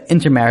Jew that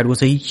intermarried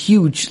was a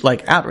huge,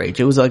 outrage.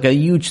 It was like a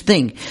huge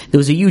thing. There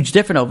was a huge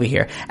difference over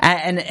here.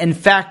 And in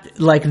fact,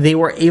 they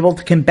were able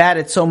to combat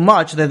it so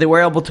much that they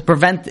were able to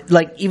prevent,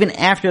 even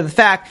after the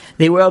fact,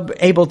 they were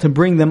able to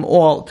bring them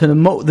all to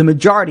the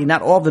majority,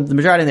 not all of them, the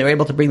majority, they were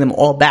able to bring them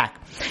all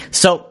back.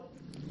 So,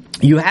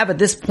 you have at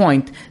this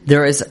point,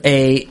 there was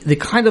a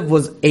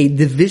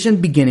division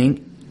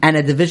beginning, and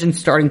a division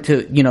starting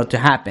to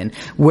happen,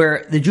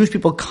 where the Jewish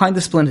people kind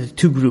of split into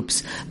two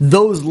groups.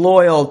 Those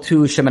loyal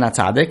to Shimon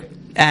HaTzadik,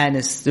 and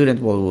his student,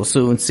 we'll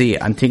soon see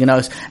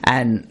Antigonus,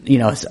 and,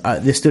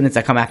 the students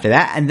that come after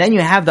that. And then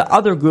you have the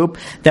other group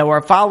that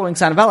were following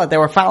Sanballat, they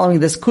were following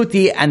this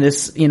Kuti and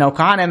this,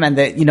 Kohanim,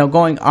 and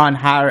going on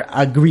Har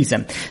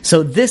Gerizim.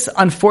 So this,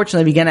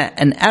 unfortunately, began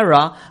an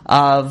era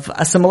of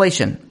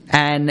assimilation.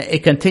 And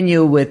it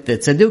continued with the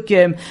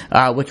Tzedukim,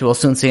 which we'll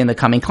soon see in the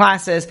coming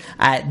classes.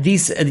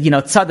 These,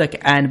 Tzadok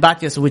and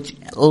Batias, which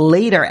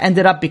later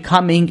ended up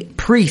becoming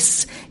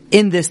priests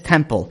in this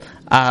temple.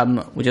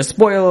 Which is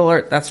spoiler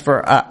alert, that's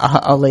for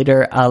a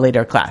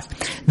later class.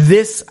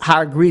 This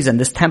Har Gerizim,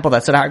 this temple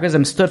that stood Har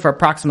Gerizim, stood for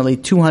approximately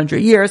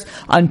 200 years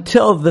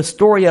until the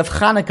story of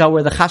Hanukkah,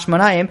 where the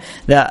Hashmonaim,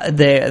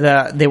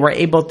 they were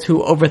able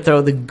to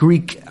overthrow the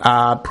Greek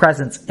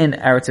presence in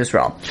Eretz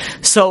Israel.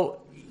 So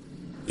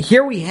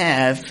here we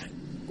have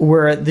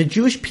where the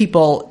Jewish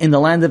people in the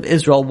land of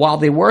Israel, while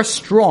they were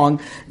strong,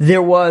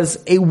 there was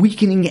a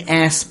weakening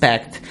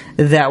aspect.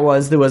 There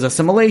was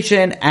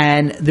assimilation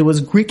and there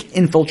was Greek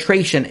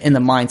infiltration in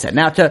the mindset.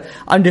 Now, to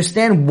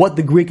understand what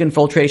the Greek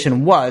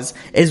infiltration was,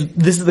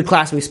 this is the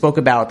class we spoke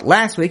about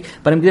last week,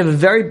 but I'm going to give a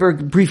very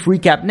brief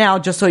recap now,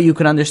 just so you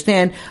can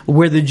understand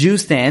where the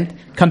Jews stand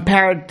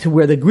compared to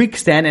where the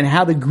Greeks stand and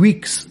how the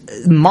Greeks'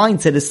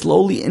 mindset is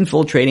slowly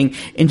infiltrating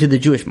into the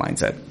Jewish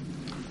mindset.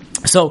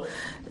 So,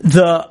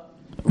 the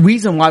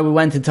reason why we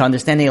went into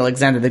understanding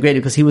Alexander the Great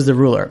because he was the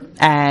ruler,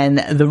 and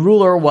the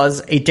ruler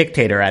was a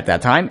dictator at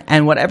that time,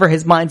 and whatever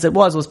his mindset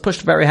was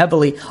pushed very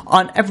heavily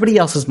on everybody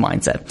else's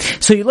mindset.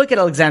 So you look at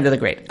Alexander the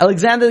Great.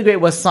 Alexander the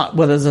Great was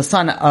a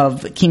son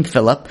of King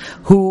Philip,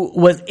 who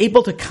was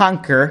able to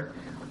conquer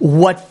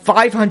what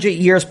 500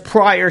 years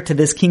prior to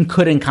this king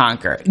couldn't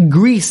conquer.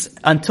 Greece,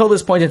 until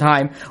this point in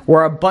time,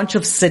 were a bunch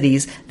of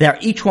cities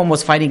that each one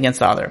was fighting against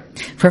the other.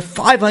 For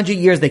 500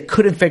 years, they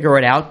couldn't figure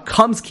it out.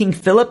 Comes King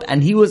Philip,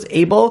 and he was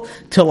able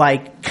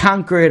to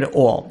conquer it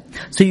all.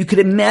 So you could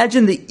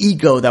imagine the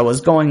ego that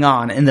was going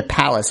on in the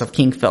palace of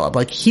King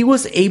Philip. He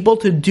was able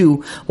to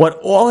do what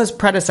all his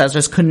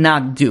predecessors could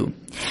not do.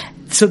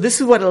 So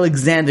this is what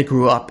Alexander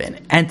grew up in.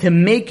 And to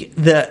make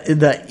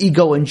the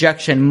ego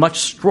injection much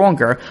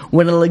stronger,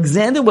 when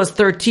Alexander was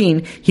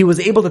 13, he was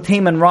able to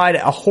tame and ride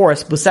a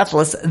horse,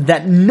 Bucephalus,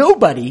 that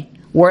nobody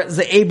was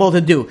able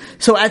to do.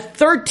 So at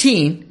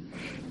 13,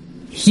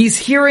 he's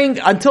hearing,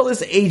 until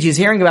this age, he's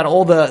hearing about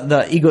all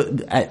the ego,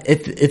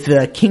 if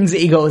the king's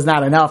ego is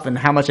not enough and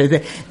how much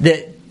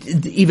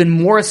even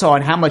more so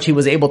on how much he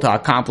was able to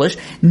accomplish.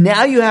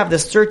 Now you have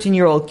this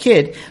 13-year-old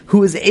kid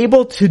who is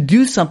able to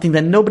do something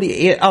that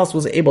nobody else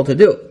was able to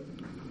do.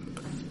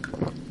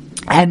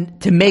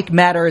 And to make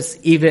matters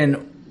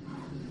even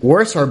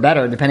worse or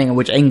better, depending on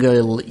which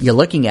angle you're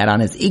looking at on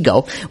his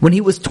ego, when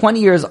he was 20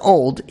 years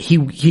old,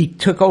 he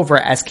took over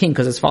as king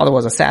because his father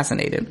was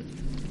assassinated.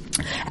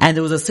 And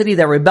there was a city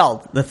that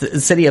rebelled, the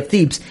city of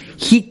Thebes.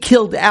 He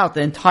killed out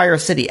the entire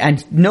city,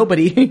 and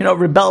nobody,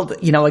 rebelled,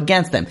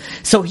 against him.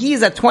 So he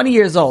is at 20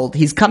 years old.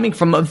 He's coming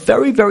from a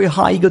very, very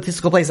high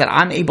egotistical place that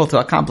I'm able to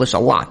accomplish a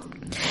lot.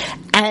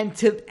 And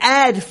to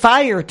add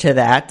fire to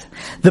that,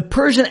 the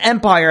Persian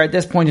Empire at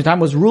this point in time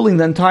was ruling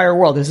the entire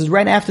world. This is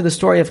right after the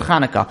story of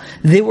Hanukkah.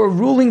 They were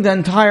ruling the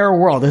entire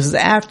world. This is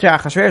after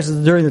Ahasuerus, this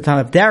is during the time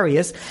of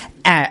Darius,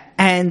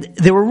 and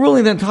they were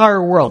ruling the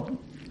entire world.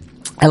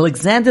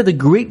 Alexander the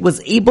Great was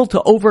able to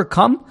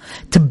overcome,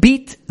 to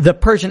beat the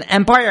Persian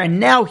Empire, and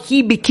now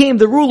he became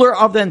the ruler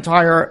of the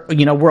entire,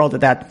 world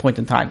at that point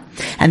in time.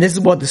 And this is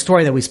what the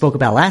story that we spoke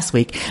about last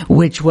week,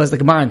 which was the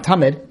Gemara in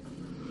Tamid,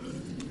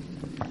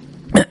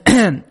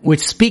 which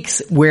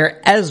speaks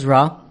where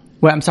Alexander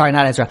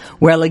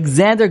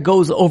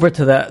goes over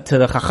to the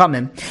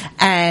Chachamim,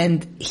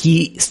 and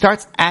he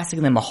starts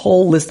asking them a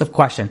whole list of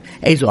questions.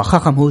 Ezu a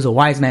Chacham, who's a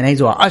wise man?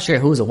 Ezu a Asher,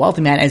 who's a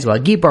wealthy man? Ezu a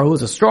Gipar,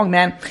 who's a strong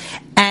man?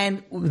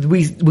 And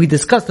we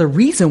discussed the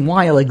reason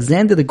why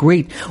Alexander the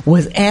Great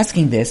was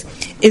asking this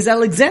is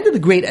Alexander the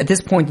Great at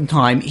this point in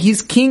time,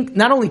 he's king,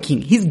 not only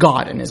king, he's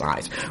God in his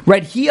eyes,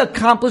 right? He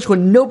accomplished what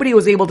nobody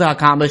was able to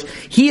accomplish.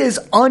 He is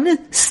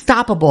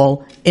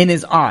unstoppable in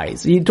his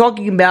eyes. You're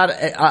talking about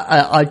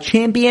a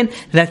champion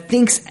that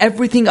thinks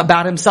everything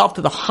about himself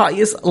to the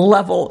highest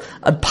level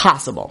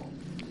possible.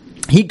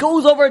 He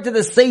goes over to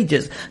the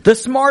sages, the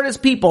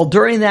smartest people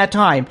during that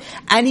time,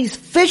 and he's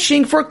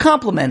fishing for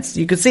compliments.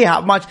 You can see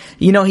how much,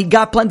 he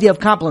got plenty of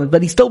compliments,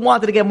 but he still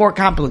wanted to get more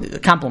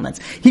compliments.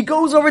 He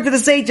goes over to the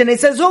sage and he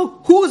says,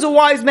 who is a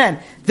wise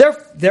man?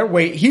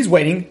 He's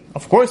waiting.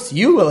 Of course,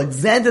 you,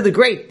 Alexander the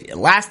Great,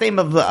 last name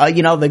of,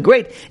 the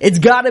Great. It's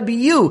gotta be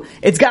you.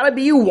 It's gotta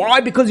be you.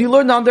 Why? Because you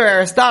learned under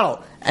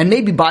Aristotle. And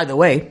maybe, by the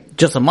way,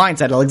 just a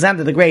mindset,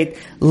 Alexander the Great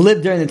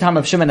lived during the time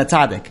of Shimon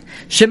HaTzadik.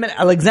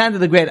 Alexander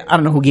the Great, I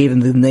don't know who gave him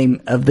the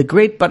name of the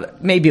Great,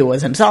 but maybe it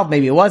was himself,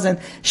 maybe it wasn't.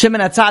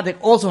 Shimon HaTzadik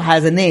also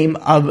has a name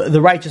of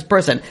the righteous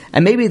person.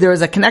 And maybe there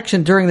is a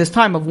connection during this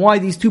time of why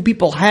these two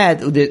people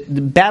had the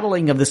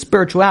battling of the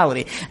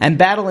spirituality and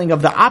battling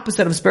of the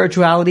opposite of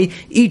spirituality.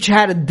 Each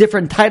had a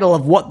different title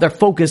of what their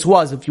focus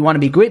was. If you want to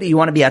be great or you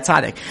want to be a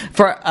tzaddik.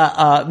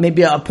 For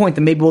maybe a point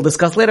that maybe we'll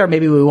discuss later,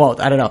 maybe we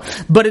won't, I don't know.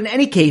 But in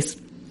any case,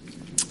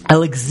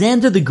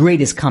 Alexander the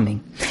Great is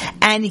coming,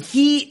 and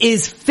he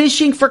is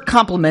fishing for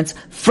compliments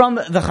from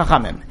the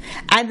Chachamim.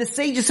 And the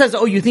sage says,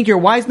 you think you're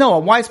wise? No, a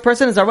wise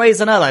person is already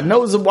another,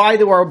 knows why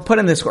they were put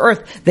on this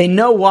earth. They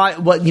know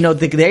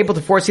they're able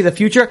to foresee the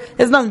future. It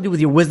has nothing to do with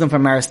your wisdom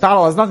from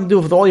Aristotle. It has nothing to do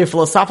with all your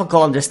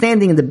philosophical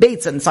understanding and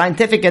debates and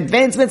scientific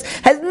advancements.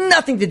 It has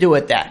nothing to do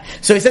with that.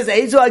 So he says,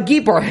 Ezu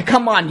Agipor,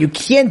 come on, you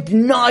can't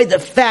deny the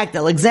fact that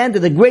Alexander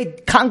the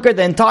Great conquered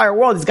the entire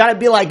world. It's gotta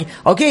be like,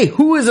 okay,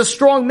 who is a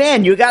strong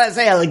man? You gotta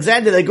say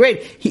Alexander the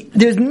Great.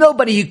 There's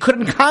nobody he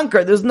couldn't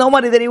conquer. There's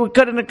nobody that he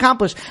couldn't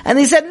accomplish. And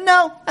he said,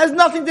 no, has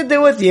nothing to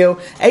do with you.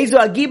 Ezu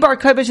Agibar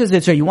Kavish is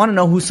it. So you want to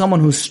know who's someone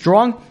who's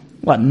strong?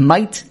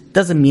 Might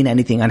doesn't mean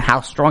anything on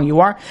how strong you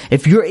are.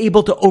 If you're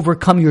able to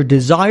overcome your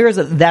desires,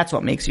 that's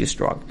what makes you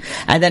strong.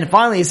 And then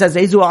finally he says,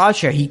 Ezu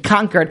Asher, he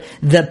conquered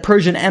the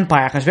Persian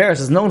Empire. Ahasuerus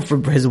is known for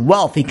his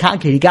wealth. He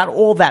got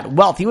all that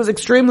wealth. He was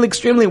extremely,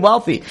 extremely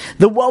wealthy.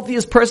 The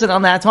wealthiest person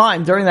on that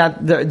time, during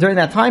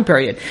that time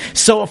period.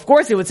 So of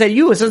course he would say to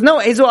you, it says, no,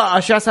 Ezu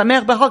Asher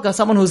Samech B'Chalka,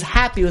 someone who's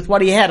happy with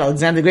what he had.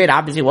 Alexander the Great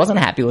obviously wasn't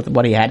happy with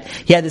what he had.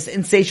 He had this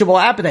insatiable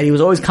appetite. He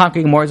was always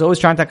conquering more. He was always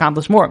trying to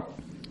accomplish more.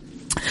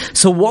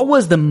 So what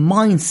was the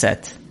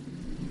mindset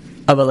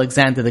of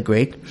Alexander the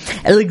Great?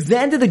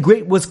 Alexander the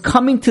Great was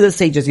coming to the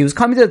sages. He was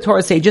coming to the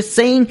Torah sages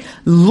saying,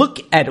 look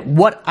at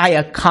what I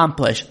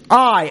accomplished.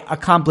 I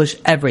accomplish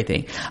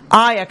everything.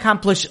 I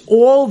accomplish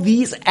all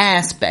these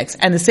aspects.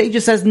 And the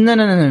sages says,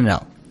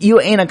 no. You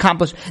ain't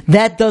accomplished.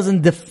 That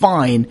doesn't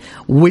define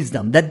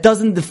wisdom. That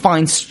doesn't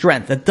define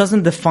strength. That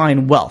doesn't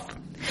define wealth.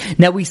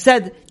 Now we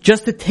said,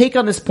 just to take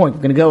on this point,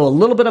 we're going to go a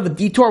little bit of a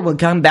detour, we'll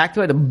come back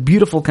to it, a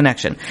beautiful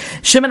connection.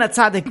 Shimon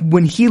HaTzadik,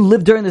 when he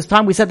lived during this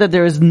time, we said that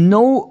there is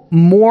no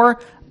more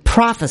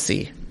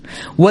prophecy.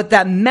 What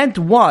that meant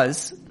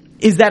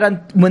is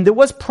that when there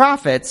was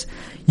prophets,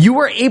 you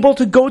were able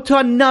to go to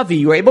a Navi,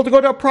 you were able to go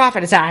to a prophet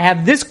and say, I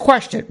have this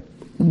question,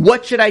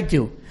 what should I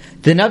do?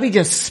 The Navi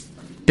just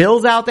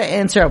spills out the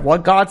answer of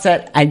what God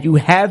said, and you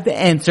have the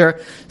answer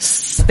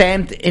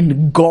stamped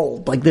in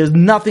gold. Like there's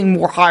nothing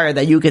more higher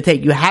that you could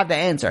take. You have the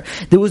answer.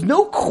 There was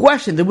no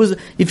question.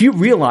 If you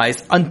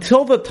realize,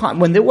 until the time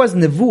when there was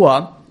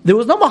Nevuah, there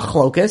was no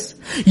machlokas.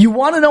 You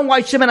want to know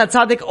why Shimon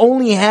HaTzadik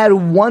only had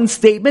one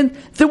statement?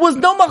 There was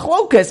no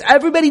machlokas.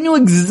 Everybody knew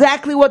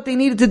exactly what they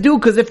needed to do,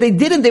 because if they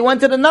didn't, they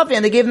went to the Navi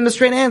and they gave them a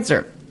straight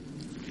answer.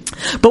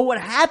 But what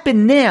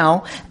happened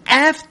now,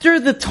 after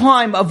the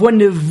time of when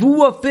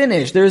Nevuah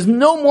finished, there's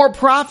no more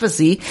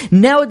prophecy.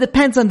 Now it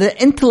depends on the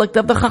intellect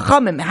of the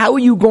Chachamim. How are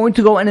you going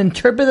to go and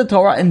interpret the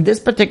Torah in this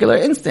particular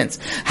instance?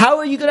 How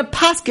are you going to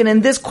paskin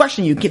in this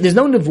question? There's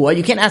no Nevuah.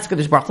 You can't ask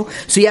Kadosh Baruch Hu.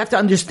 So you have to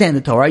understand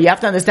the Torah. You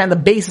have to understand the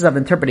basis of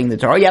interpreting the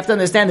Torah. You have to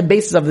understand the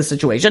basis of the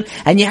situation.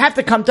 And you have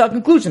to come to a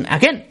conclusion.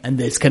 Again, and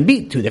this can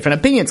be two different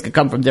opinions, could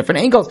come from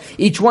different angles.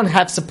 Each one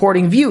has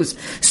supporting views.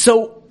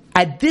 So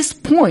at this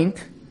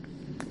point,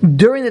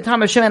 during the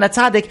time of Shimon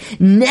HaTzadik,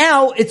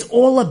 now it's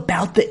all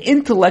about the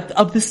intellect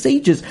of the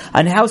sages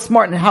and how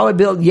smart and how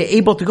you're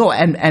able to go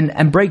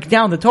and break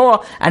down the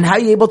Torah and how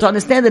you're able to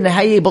understand it and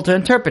how you're able to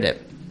interpret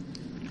it.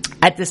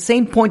 At the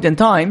same point in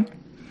time,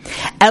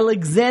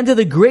 Alexander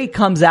the Great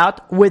comes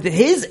out with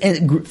his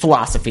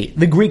philosophy,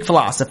 the Greek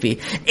philosophy.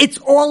 It's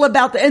all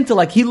about the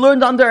intellect. He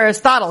learned under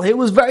Aristotle. He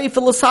was very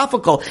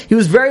philosophical. He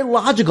was very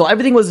logical.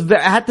 Everything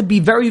had to be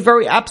very,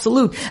 very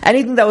absolute.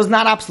 Anything that was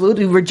not absolute,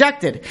 he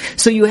rejected.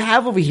 So you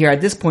have over here, at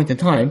this point in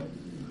time,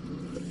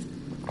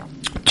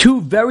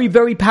 two very,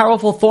 very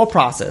powerful thought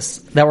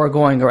processes that were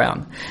going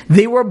around.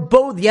 They were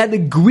both, you had the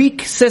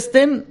Greek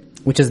system,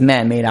 which is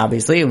man-made,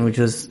 obviously, and which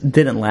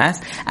didn't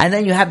last. And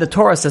then you have the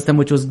Torah system,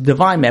 which was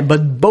divine man.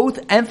 But both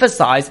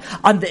emphasize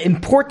on the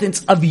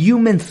importance of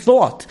human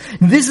thought.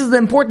 This is the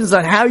importance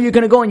of how you're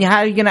going to go and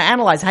how you're going to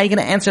analyze, how you're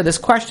going to answer this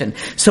question.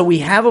 So we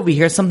have over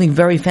here something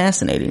very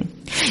fascinating.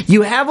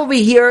 You have over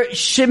here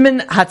Shimon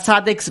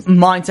HaTzadik's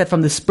mindset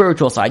from the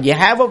spiritual side. You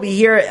have over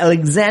here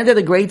Alexander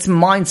the Great's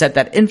mindset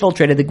that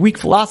infiltrated the Greek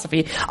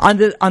philosophy on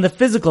the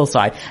physical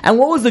side. And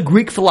what was the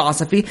Greek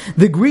philosophy?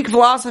 The Greek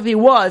philosophy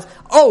was,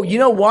 oh, you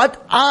know what?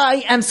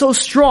 I am so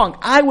strong.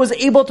 I was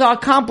able to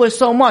accomplish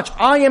so much.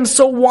 I am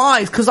so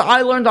wise because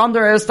I learned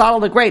under Aristotle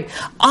the Great.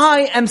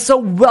 I am so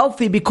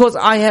wealthy because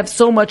I have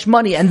so much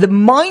money. And the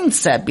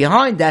mindset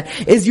behind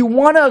that is you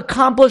want to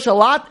accomplish a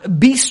lot,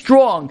 be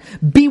strong,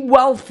 be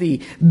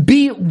wealthy,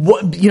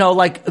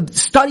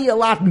 study a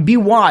lot and be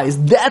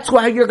wise. That's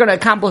how you're going to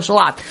accomplish a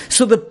lot.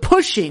 So the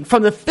pushing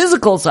from the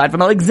physical side,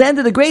 from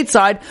Alexander the Great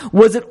side,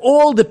 was it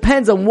all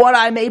depends on what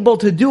I'm able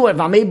to do.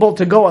 If I'm able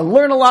to go and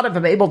learn a lot, if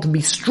I'm able to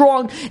be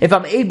strong, if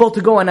I'm able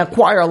to go and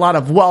acquire a lot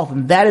of wealth,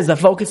 and that is the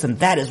focus, and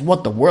that is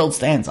what the world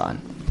stands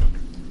on.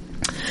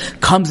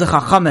 Comes the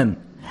Chachamim,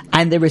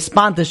 and they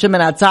respond to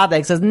Shimon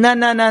HaTzadik, says,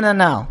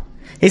 no.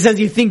 He says,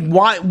 you think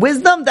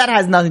wisdom? That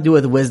has nothing to do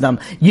with wisdom.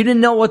 You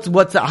didn't know what's a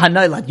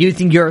hanayla. You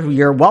think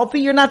you're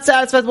wealthy? You're not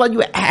satisfied with what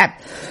you have.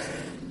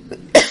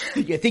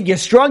 You think you're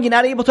strong? You're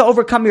not able to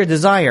overcome your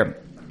desire.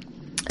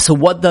 So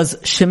what does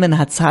Shimon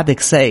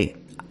HaTzadik say?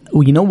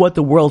 You know what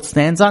the world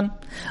stands on?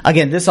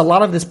 Again, a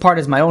lot of this part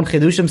is my own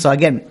chidushim, so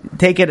again,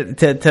 take it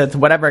to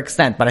whatever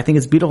extent, but I think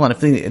it's beautiful and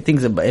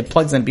it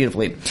plugs in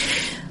beautifully.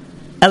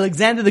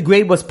 Alexander the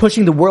Great was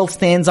pushing the world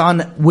stands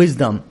on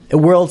wisdom. The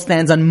world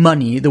stands on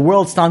money. The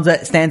world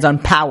stands on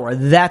power.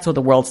 That's what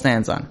the world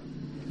stands on.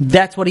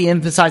 That's what he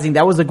emphasizing.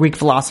 That was the Greek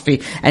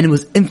philosophy, and it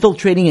was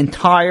infiltrating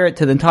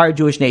to the entire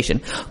Jewish nation.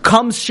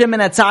 Comes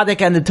Shimon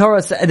HaTzadik, and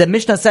the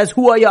Mishnah says,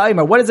 Hu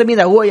HaYa'imer. What does it mean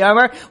that Hu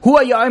HaYa'imer? Hu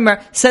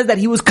HaYa'imer says that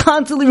he was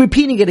constantly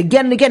repeating it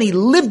again and again. He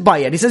lived by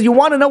it. He says, you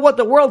want to know what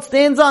the world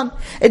stands on?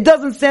 It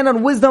doesn't stand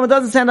on wisdom. It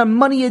doesn't stand on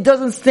money. It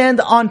doesn't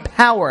stand on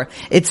power.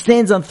 It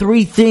stands on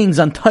three things: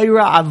 on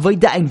Torah,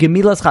 Avodah, and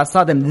Gemilas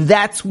Chasadim.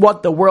 That's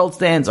what the world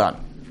stands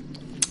on.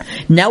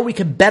 Now we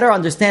can better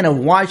understand of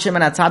why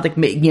Shimon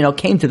HaTzadik,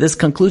 came to this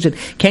conclusion,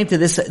 came to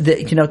this,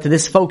 to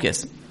this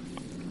focus.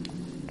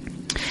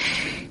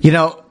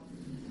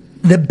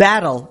 The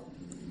battle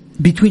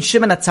between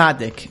Shimon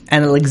HaTzadik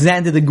and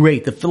Alexander the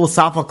Great, the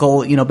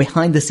philosophical,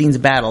 behind the scenes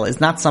battle, is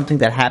not something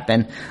that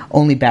happened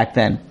only back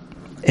then.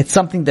 It's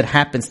something that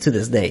happens to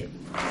this day.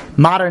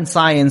 Modern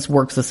science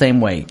works the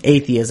same way.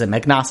 Atheism,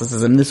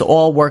 agnosticism, this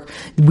all work.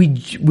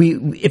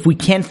 If we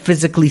can't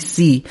physically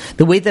see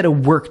the way that it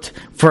worked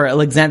for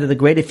Alexander the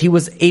Great, if he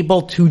was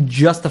able to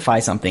justify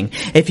something,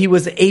 if he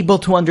was able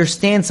to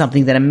understand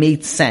something, then it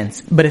made sense.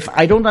 But if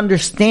I don't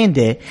understand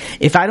it,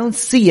 if I don't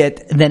see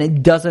it, then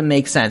it doesn't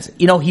make sense.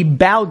 He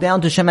bowed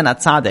down to Shimon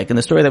HaTzadik in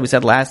the story that we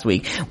said last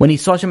week, when he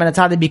saw Shimon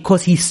HaTzadik,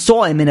 because he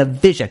saw him in a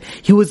vision.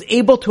 He was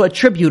able to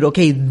attribute,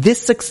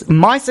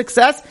 my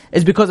success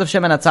is because of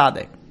Shimon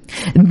HaTzadik.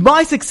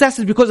 My success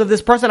is because of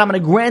this person. I'm going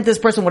to grant this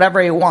person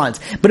whatever he wants.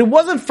 But it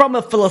wasn't from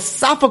a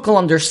philosophical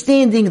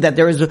understanding that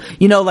there is,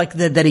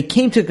 that he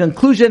came to a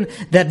conclusion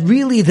that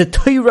really the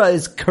Torah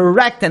is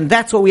correct and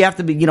that's what we have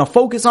to be,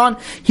 focus on.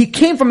 He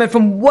came from it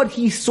from what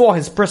he saw.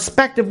 His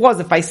perspective was,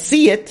 if I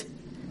see it,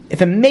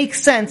 if it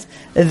makes sense,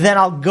 then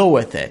I'll go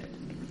with it.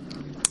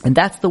 And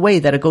that's the way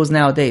that it goes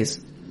nowadays.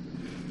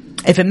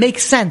 If it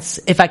makes sense,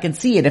 if I can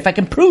see it, if I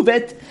can prove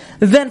it,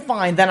 then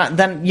fine, then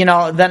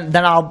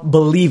I'll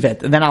believe it,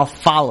 then I'll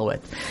follow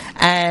it.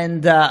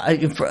 And,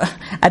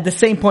 at the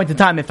same point in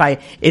time,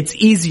 it's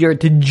easier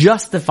to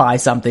justify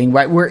something,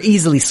 right? We're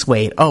easily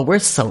swayed. Oh, we're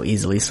so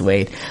easily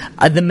swayed.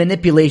 The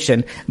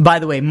manipulation, by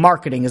the way,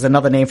 marketing is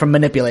another name for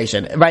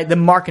manipulation, right? The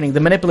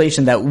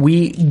manipulation that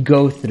we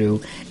go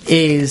through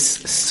is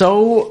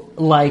so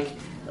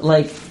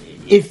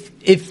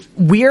if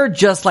we're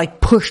just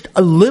pushed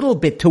a little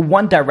bit to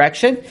one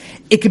direction,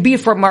 it could be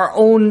from our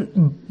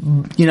own,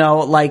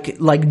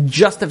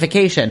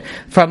 justification,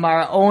 from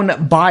our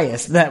own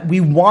bias that we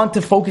want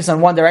to focus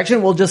on one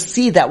direction. We'll just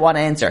see that one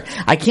answer.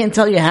 I can't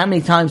tell you how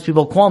many times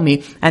people call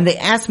me and they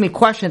ask me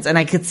questions and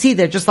I could see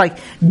they're just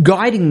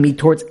guiding me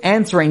towards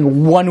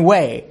answering one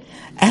way.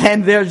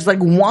 And they're just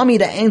want me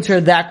to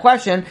answer that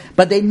question,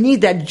 but they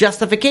need that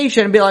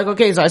justification and be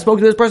okay, so I spoke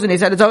to this person, they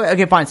said it's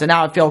okay, fine, so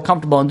now I feel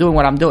comfortable in doing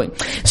what I'm doing.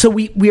 So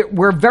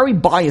we're very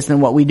biased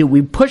in what we do.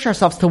 We push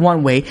ourselves to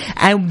one way,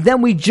 and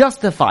then we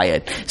justify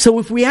it. So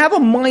if we have a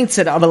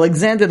mindset of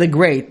Alexander the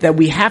Great, that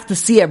we have to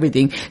see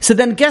everything, so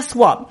then guess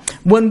what?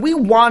 When we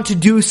want to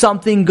do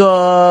something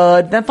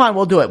good, then fine,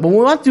 we'll do it. When we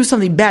want to do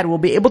something bad, we'll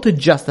be able to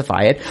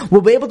justify it,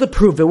 we'll be able to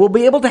prove it, we'll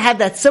be able to have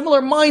that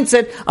similar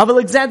mindset of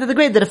Alexander the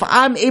Great, that if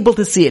I'm able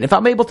to see it, if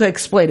I'm able to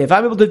explain it, if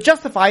I'm able to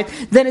justify it,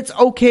 then it's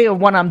okay of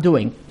what I'm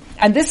doing.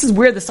 And this is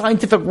where the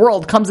scientific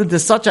world comes into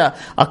such a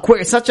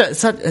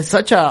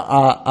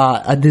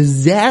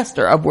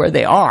disaster of where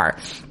they are.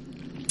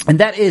 And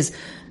that is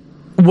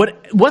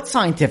what's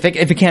scientific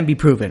if it can be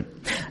proven.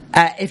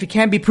 If it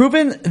can be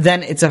proven,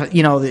 then it's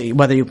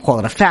whether you call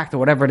it a fact or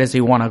whatever it is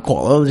you want to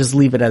call it. I'll just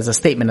leave it as a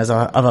statement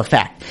of a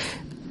fact.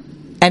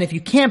 And if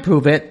you can't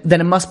prove it,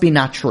 then it must be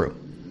not true,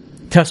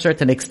 to a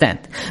certain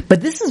extent.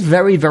 But this is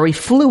very, very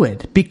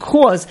fluid,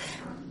 because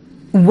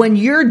when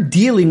you're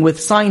dealing with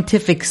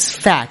scientific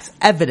facts,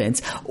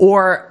 evidence,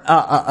 or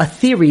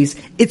theories,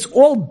 it's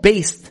all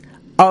based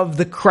of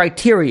the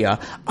criteria,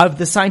 of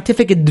the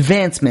scientific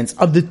advancements,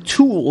 of the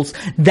tools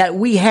that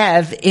we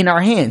have in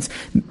our hands.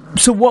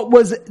 So what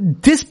was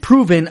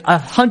disproven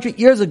 100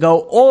 years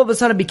ago, all of a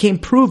sudden became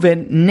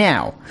proven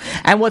now.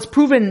 And what's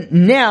proven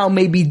now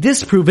may be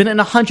disproven in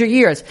 100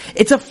 years.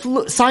 It's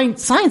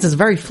science is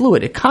very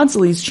fluid. It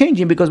constantly is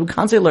changing because we're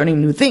constantly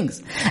learning new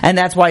things. And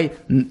that's why,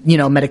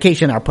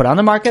 medication are put on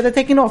the market, they're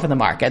taken off of the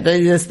market.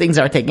 These things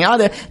are taken out.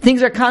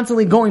 Things are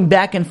constantly going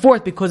back and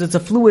forth because it's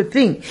a fluid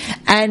thing.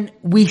 And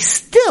we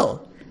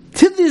still,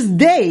 to this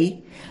day,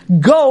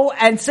 go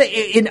and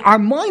say, in our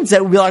mindset,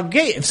 we'll be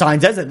okay, if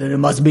science says it, then it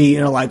must be,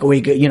 the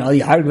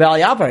Hardwick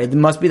Valley Opera. It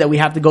must be that we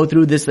have to go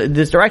through this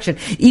direction,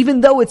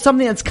 even though it's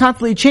something that's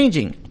constantly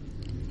changing.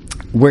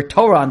 Where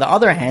Torah, on the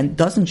other hand,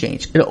 doesn't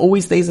change. It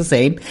always stays the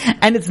same,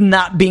 and it's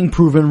not being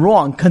proven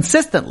wrong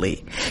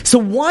consistently. So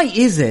why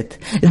is it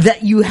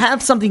that you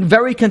have something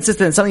very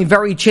consistent, something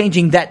very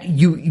changing, that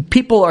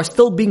people are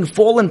still being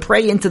fallen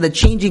prey into the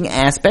changing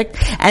aspect?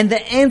 And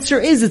the answer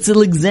is, it's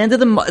Alexander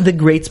the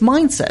Great's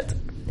mindset.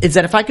 Is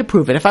that if I could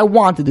prove it, if I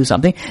want to do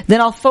something,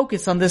 then I'll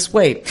focus on this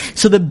way.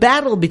 So the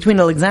battle between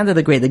Alexander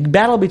the Great, the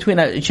battle between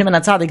Shimon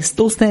HaTzadik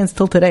still stands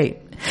till today.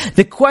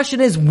 The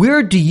question is,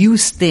 where do you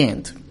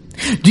stand?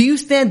 Do you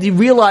stand to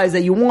realize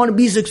that you want to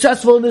be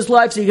successful in this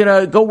life, so you're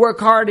going to go work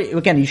hard?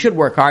 Again, you should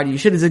work hard, you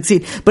should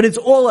succeed, but it's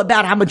all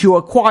about how much you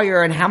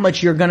acquire and how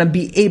much you're going to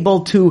be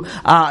able to,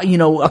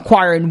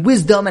 acquire in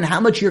wisdom, and how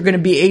much you're going to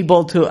be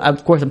able to,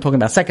 of course I'm talking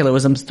about secular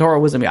wisdom, Torah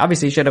wisdom, you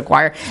obviously should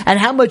acquire, and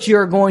how much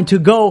you're going to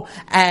go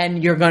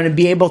and you're going to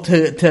be able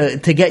to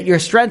get your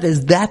strength.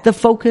 Is that the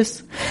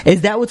focus?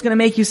 Is that what's going to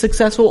make you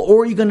successful?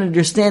 Or are you going to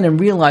understand and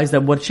realize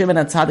that what Shimon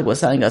HaTzadik was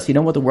telling us, you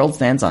know what the world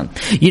stands on?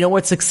 You know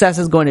what success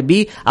is going to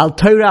be? I'll Al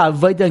Torah,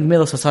 Avodah, and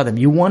Gemilas Hasadim.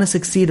 You want to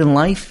succeed in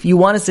life? You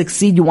want to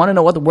succeed? You want to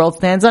know what the world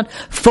stands on?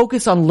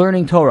 Focus on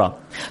learning Torah.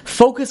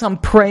 Focus on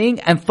praying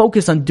and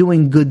focus on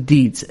doing good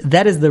deeds.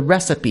 That is the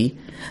recipe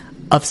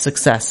of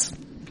success.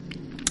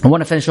 I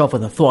want to finish off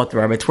with a thought that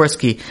Rabbi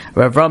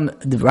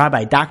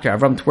Dr.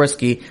 Avram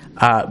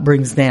Twersky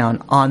brings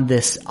down on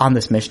this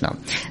Mishnah.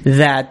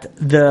 That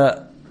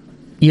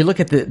you look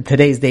at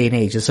today's day and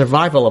age, the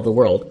survival of the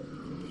world,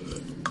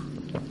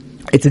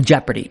 it's in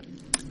jeopardy.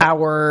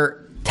 Our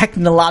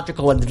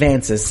technological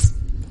advances,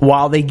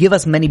 while they give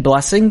us many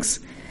blessings,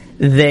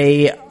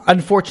 they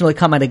unfortunately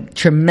come at a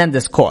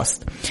tremendous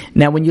cost.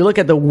 Now, when you look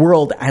at the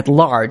world at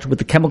large, with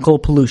the chemical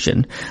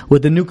pollution,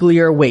 with the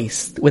nuclear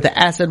waste, with the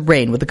acid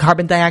rain, with the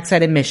carbon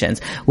dioxide emissions,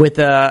 with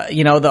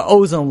the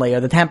ozone layer,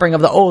 the tampering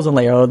of the ozone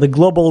layer, the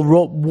global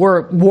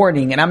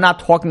warning, and I'm not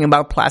talking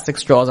about plastic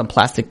straws and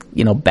plastic,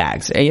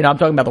 bags. I'm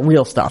talking about the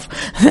real stuff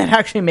that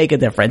actually make a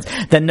difference,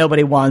 that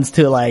nobody wants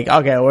to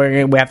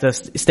we have to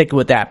stick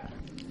with that.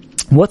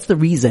 What's the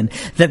reason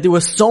that there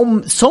was so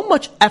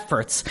much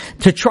efforts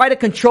to try to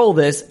control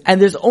this, and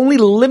there's only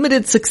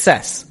limited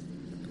success?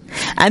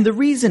 And the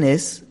reason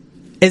is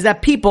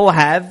that people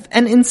have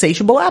an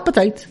insatiable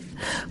appetite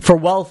for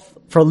wealth,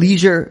 for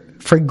leisure,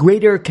 for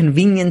greater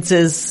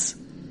conveniences,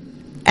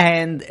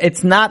 and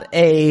it's not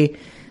a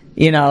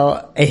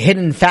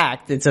hidden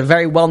fact. It's a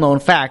very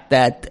well-known fact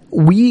that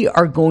we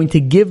are going to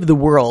give the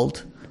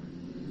world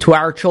to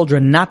our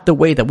children not the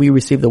way that we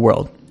receive the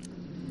world.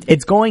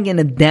 It's going in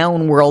a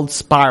downward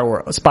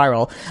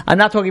spiral. I'm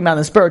not talking about in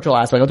the spiritual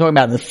aspect. I'm talking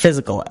about in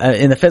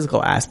the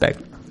physical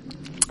aspect.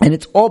 And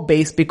it's all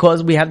based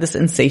because we have this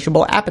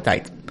insatiable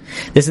appetite.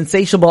 This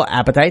insatiable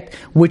appetite,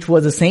 which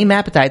was the same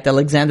appetite that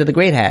Alexander the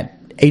Great had.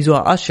 Ezu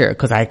Asher,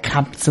 because I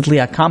constantly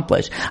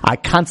accomplish. I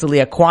constantly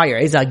acquire.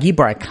 Ezu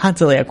Gibar, I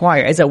constantly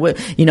acquire.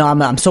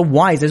 I'm so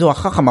wise. Ezu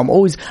Chacham, I'm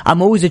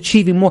always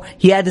achieving more.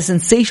 He had this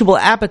insatiable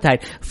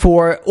appetite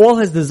for all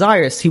his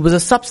desires. He was a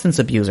substance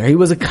abuser. He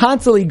was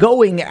constantly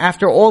going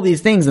after all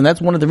these things, and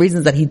that's one of the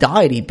reasons that he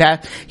died. He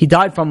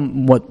died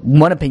from what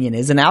one opinion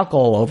is an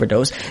alcohol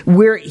overdose,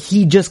 where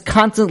he just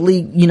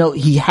constantly,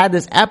 he had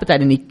this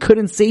appetite and he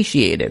couldn't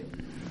satiate it.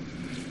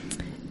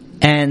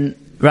 And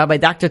Rabbi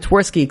Dr.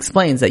 Twersky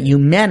explains that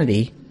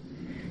humanity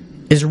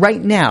is right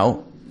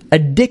now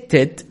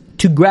addicted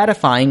to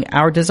gratifying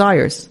our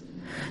desires.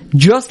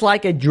 Just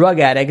like a drug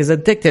addict is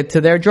addicted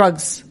to their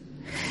drugs.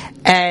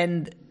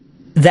 And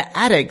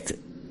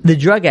the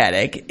drug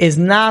addict is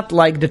not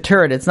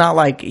deterred. It's not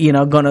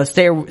going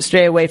to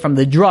stray away from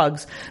the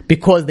drugs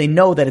because they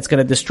know that it's going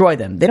to destroy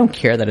them. They don't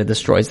care that it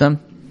destroys them.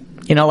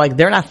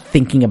 They're not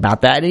thinking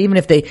about that. And even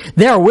if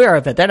they're aware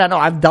of it, they're not, no,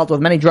 I've dealt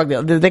with many drug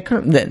dealers. I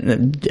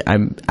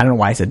don't know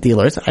why I said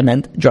dealers. I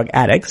meant drug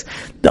addicts.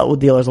 Dealt with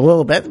dealers a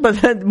little bit,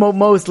 but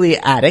mostly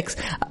addicts.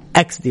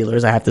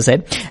 Ex-dealers, I have to say.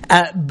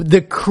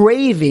 The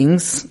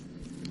cravings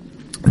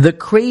of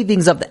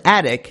the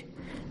addict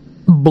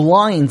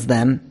blinds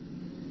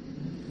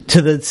them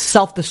to the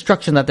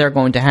self-destruction that they're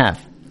going to have.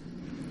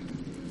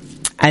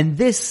 And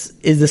this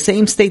is the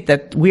same state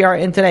that we are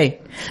in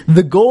today.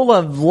 The goal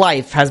of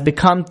life has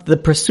become the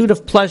pursuit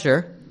of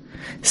pleasure,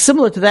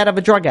 similar to that of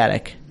a drug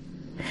addict.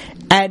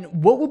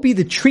 And what would be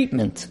the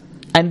treatment?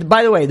 And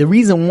by the way, the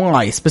reason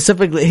why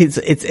specifically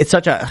it's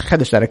such a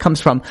chiddush that it comes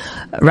from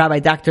Rabbi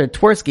Dr.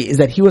 Twersky is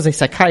that he was a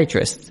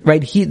psychiatrist,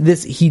 right?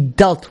 He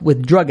dealt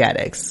with drug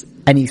addicts,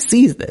 and he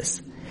sees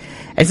this.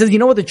 And says, you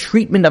know what the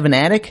treatment of an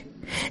addict?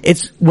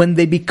 It's when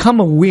they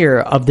become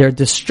aware of their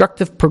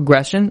destructive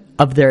progression,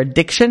 of their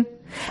addiction,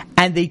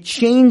 and they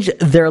change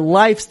their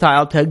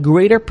lifestyle to a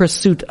greater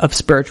pursuit of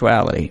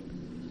spirituality.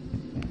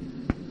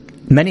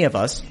 Many of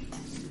us,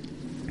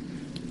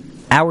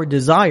 our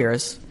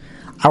desires,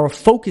 our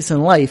focus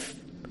in life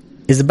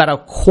is about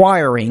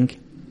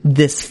acquiring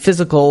this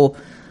physical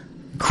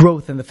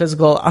growth and the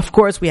physical. Of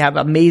course, we have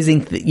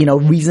amazing,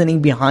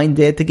 reasoning behind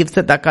it to give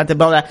tzedakah to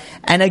build that.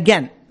 And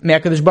again, may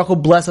HaKadosh Baruch Hu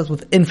bless us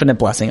with infinite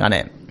blessing on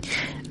it.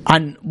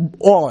 On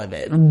all of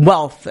it,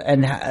 wealth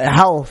and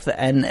health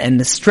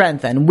and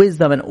strength and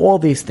wisdom and all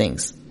these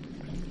things.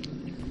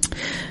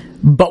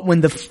 But when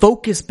the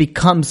focus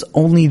becomes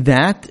only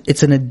that,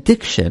 it's an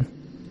addiction.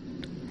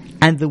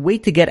 And the way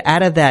to get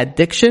out of that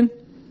addiction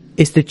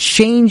is to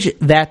change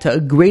that to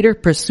a greater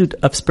pursuit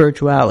of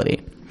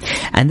spirituality.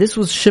 And this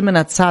was Shimon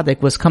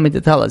HaTzadik was coming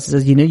to tell us. He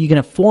says, you're going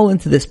to fall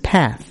into this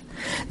path.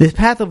 This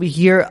path over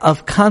here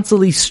of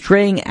constantly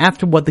straying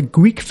after what the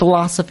Greek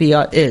philosophy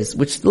is,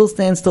 which still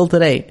stands still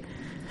today.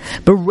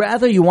 But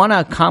rather you want to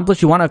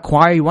accomplish, you want to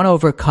acquire, you want to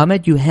overcome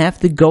it, you have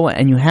to go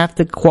and you have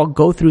to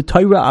go through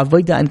Torah,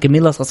 Avodah, and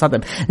Gemilas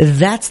Hasadim.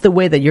 That's the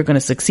way that you're going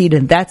to succeed,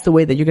 and that's the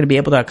way that you're going to be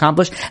able to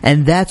accomplish,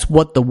 and that's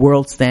what the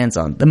world stands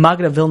on. The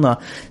Maggid of Vilna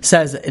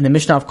says in the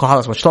Mishnah of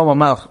Koheles, what Shlomo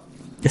Melech,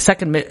 the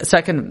second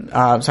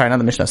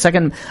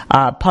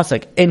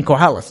pasuk in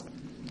Koheles,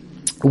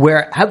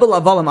 where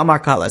Hevel Avalim Amar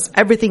Kalas,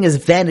 everything is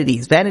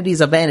vanities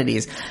of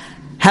vanities.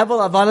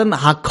 Hevel Avalim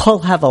Hakol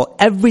Hevel,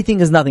 everything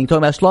is nothing. Talking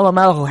about Shlomo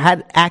Melech, who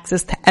had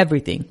access to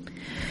everything.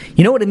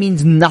 You know what it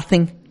means,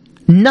 nothing?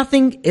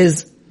 Nothing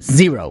is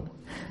zero.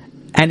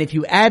 And if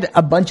you add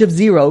a bunch of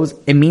zeros,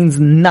 it means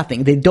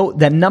nothing.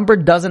 That number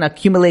doesn't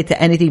accumulate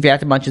to anything if you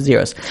add a bunch of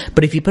zeros.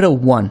 But if you put a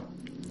 1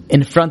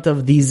 in front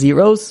of these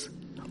zeros,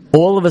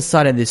 all of a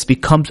sudden this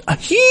becomes a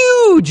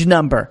huge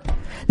number.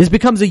 This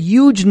becomes a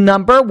huge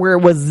number where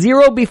it was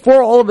 0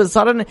 before, all of a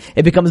sudden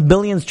it becomes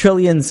billions,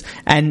 trillions,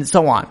 and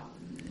so on.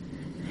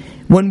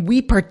 When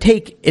we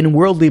partake in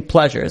worldly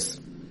pleasures,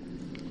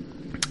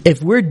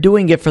 if we're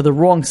doing it for the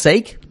wrong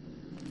sake,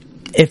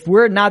 if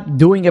we're not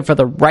doing it for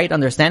the right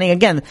understanding,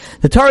 again,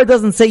 the Torah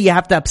doesn't say you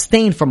have to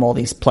abstain from all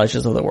these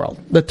pleasures of the world.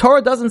 The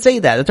Torah doesn't say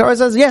that. The Torah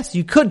says, yes,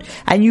 you could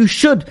and you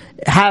should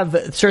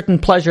have certain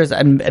pleasures,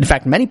 and in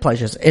fact many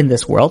pleasures in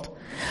this world,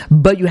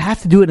 but you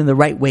have to do it in the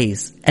right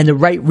ways and the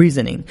right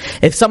reasoning.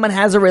 If someone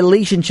has a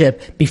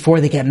relationship before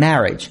they get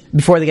married,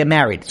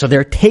 so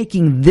they're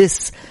taking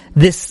this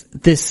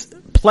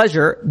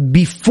pleasure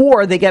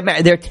before they get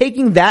married. They're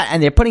taking that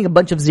and they're putting a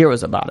bunch of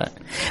zeros about it.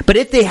 But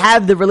if they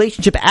have the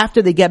relationship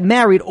after they get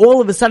married, all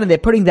of a sudden they're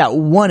putting that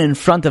 1 in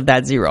front of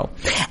that 0.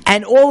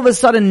 And all of a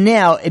sudden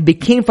now it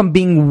became from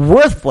being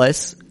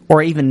worthless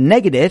or even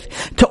negative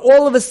to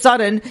all of a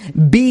sudden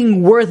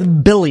being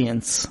worth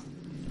billions,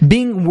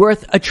 being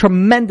worth a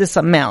tremendous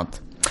amount.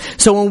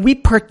 So when we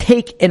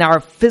partake in our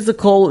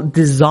physical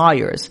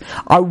desires,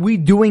 are we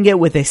doing it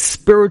with a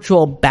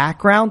spiritual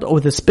background or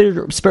with a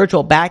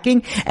spiritual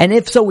backing? And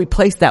if so, we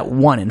place that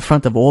 1 in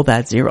front of all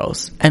that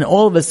zeros. And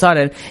all of a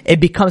sudden, it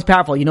becomes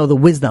powerful. You know, the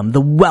wisdom,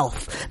 the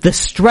wealth, the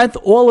strength,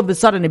 all of a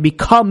sudden it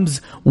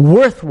becomes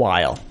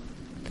worthwhile.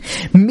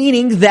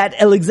 Meaning that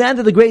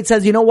Alexander the Great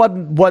says, you know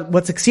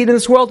what succeeds in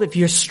this world? If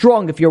you're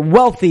strong, if you're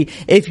wealthy,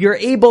 if you're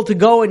able to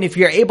go and if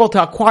you're able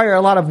to acquire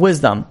a lot of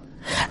wisdom.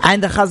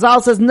 And the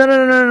Chazal says,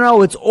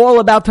 no, it's all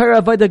about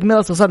Torah, Avot,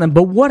 Gemilas, Hasadim.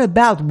 But what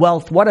about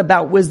wealth? What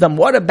about wisdom?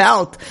 What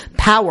about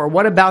power?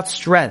 What about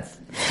strength?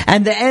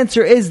 And the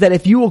answer is that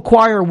if you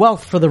acquire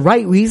wealth for the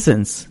right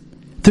reasons,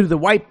 through the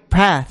right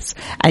paths,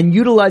 and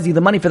utilizing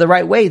the money for the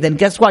right way, then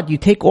guess what? You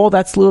take all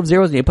that slew of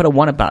zeros and you put a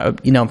 1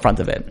 about, in front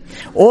of it.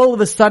 All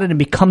of a sudden it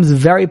becomes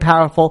very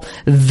powerful,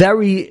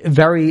 very,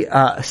 very,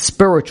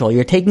 spiritual.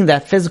 You're taking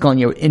that physical and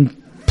you're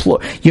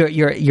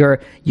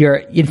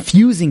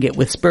infusing it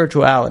with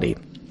spirituality.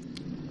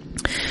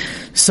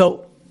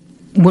 So,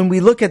 when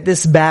we look at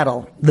this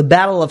battle, the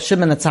battle of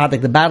Shimon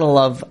HaTzadik, the battle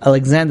of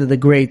Alexander the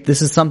Great,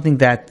 this is something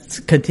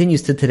that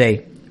continues to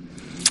today.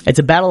 It's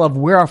a battle of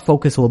where our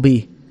focus will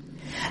be.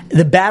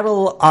 The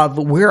battle of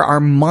where our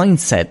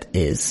mindset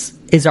is.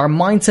 Is our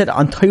mindset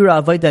on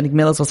Torah, Avot, and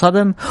Gemilas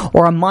Hasadim,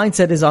 or our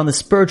mindset is on the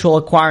spiritual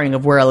acquiring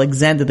of where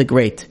Alexander the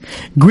Great?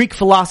 Greek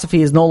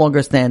philosophy is no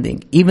longer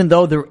standing, even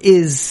though there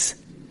is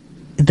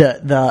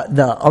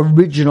the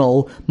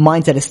original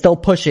mindset is still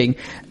pushing,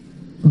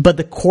 but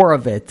the core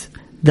of it,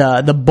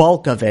 the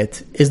bulk of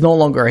it is no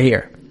longer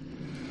here.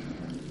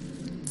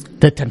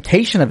 The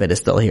temptation of it is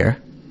still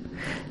here,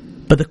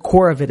 but the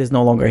core of it is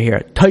no longer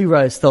here.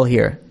 Torah is still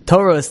here.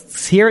 Torah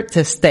is here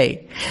to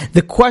stay.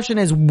 The question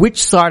is,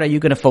 which side are you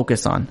going to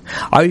focus on?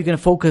 Are you going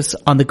to focus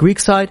on the Greek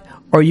side,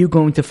 or are you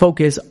going to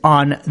focus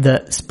on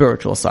the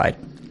spiritual side?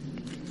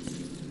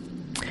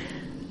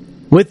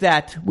 With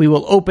that, we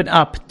will open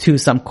up to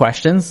some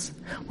questions.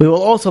 We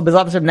will also,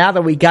 now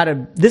that we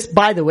got this,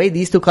 by the way,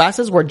 these 2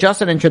 classes were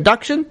just an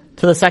introduction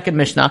to the second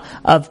Mishnah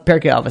of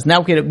Pirkei Avos.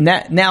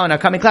 Now in our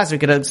coming class, we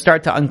could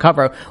start to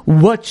uncover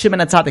what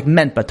Shimon HaTzadik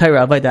meant by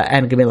Torah, Avot,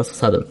 and Gemilas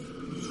Hasadim.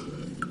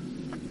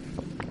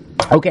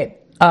 Okay,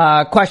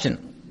 question.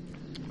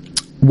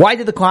 Why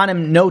did the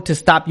Kohanim know to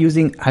stop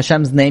using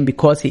Hashem's name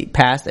because he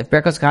passed? If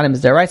Berkos Kohanim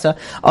is deraisa,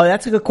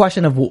 that's a good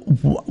question of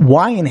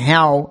why and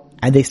how.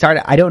 And they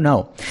started, I don't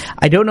know.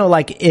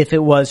 Like if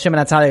it was Shimon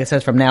HaTzadik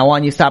says from now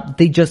on you stop,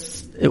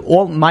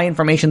 all my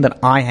information that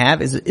I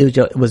have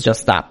it was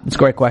just stop. It's a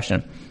great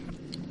question.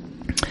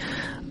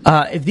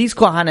 If these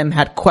Kohanim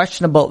had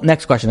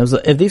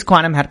if these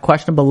Kohanim had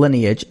questionable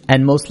lineage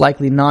and most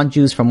likely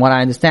non-Jews from what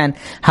I understand,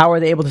 how are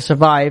they able to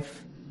survive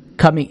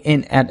coming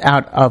in and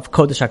out of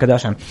Kodesh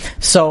HaKadoshim?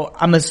 So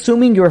I'm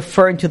assuming you're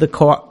referring to the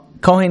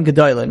Kohen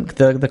Gedolim,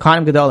 the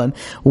Kohanim Gedolim,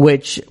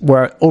 which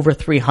were over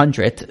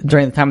 300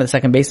 during the time of the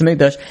second Beis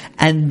Hamikdash,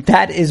 and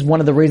that is one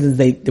of the reasons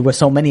there were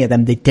so many of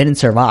them, they didn't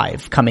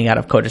survive coming out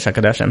of Kodesh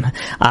HaKadoshim.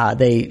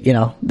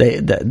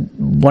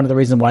 One of the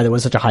reasons why there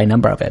was such a high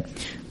number of it.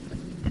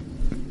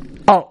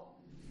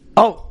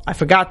 Oh, I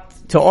forgot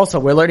to also,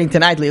 we're learning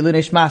tonight, Le'ilun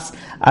Ishmas,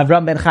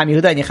 Avram ben Chaim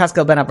Yehuda and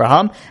Yechazkel ben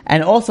Abraham,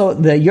 and also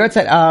the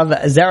Yortzeit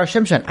of Zerah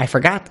Shimshon. I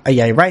forgot.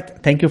 Yeah, you're right.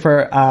 Thank you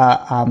for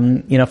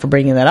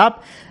bringing that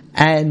up.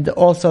 And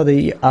also is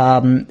the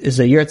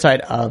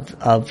Yortzeit of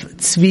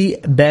Tzvi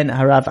ben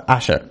Harav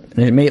Asher.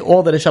 May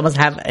all the Neshamas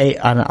have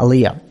an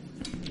aliyah.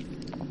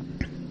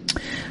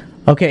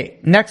 Okay,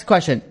 next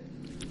question.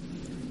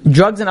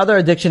 Drugs and other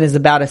addiction is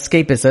about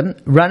escapism,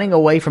 running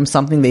away from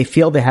something they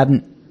feel they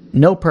have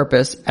no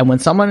purpose, and when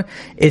someone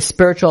is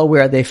spiritual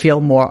aware, they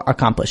feel more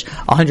accomplished.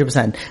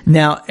 100%.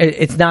 Now,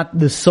 it's not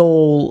the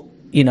sole,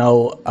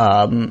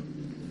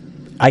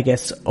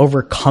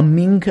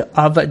 overcoming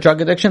of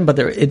drug addiction, but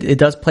it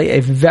does play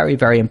a very,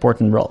 very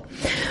important role.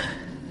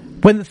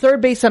 When the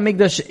third Beis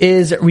Hamikdash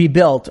is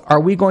rebuilt, are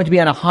we going to be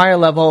on a higher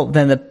level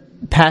than the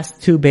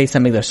past two Beis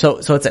Hamikdash? So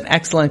it's an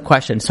excellent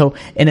question. So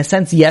in a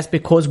sense, yes,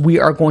 because we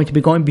are going to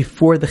be going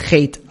before the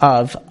Chet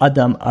of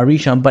Adam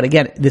Arishon. But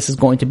again, this is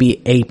going to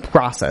be a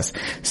process.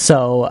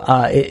 So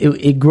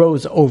it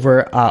grows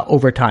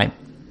over time.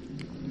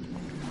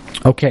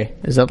 Okay,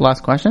 is that the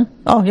last question?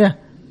 Oh yeah.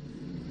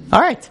 All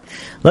right,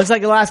 looks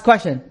like the last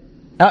question.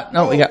 Oh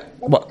no, we got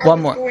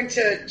one more. I'm going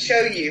to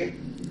show you.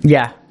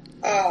 Yeah.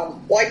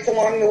 Lights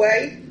Along the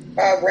Way,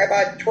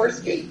 Rabbi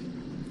Twersky.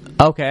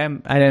 Okay,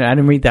 I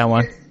didn't read that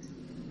one.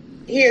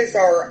 He is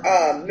our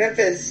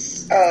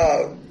Memphis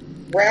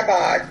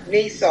Rabbi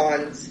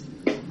Nissan's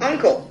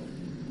uncle.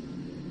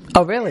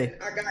 Oh, really?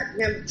 I got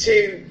him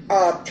to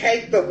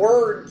take the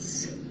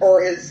words,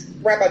 or his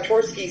Rabbi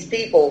Twersky's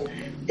people,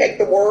 take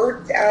the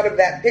words out of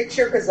that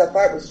picture because I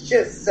thought it was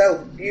just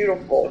so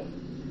beautiful.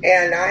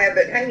 And I have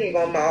it hanging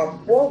on my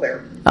wall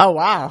there. Oh,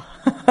 wow.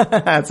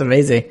 That's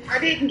amazing. I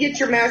didn't get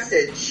your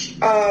message.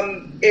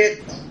 I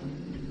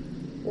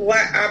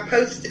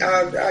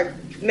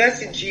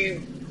messaged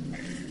you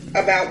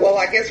about, well,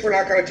 I guess we're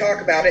not going to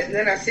talk about it. And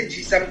then I sent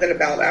you something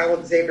about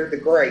Alexander the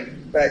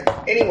Great. But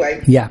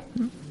anyway. Yeah.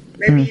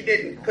 Maybe you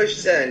didn't push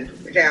send.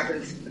 It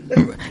happens.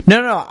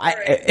 No.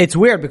 It's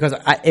weird because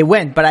it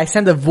went, but I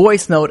sent a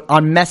voice note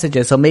on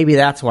messages, so maybe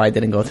that's why it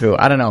didn't go through.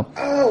 I don't know.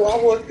 Oh,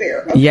 I'll look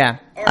there. Okay. Yeah.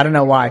 I don't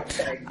know why.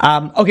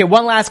 Okay,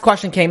 one last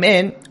question came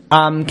in.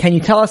 Can you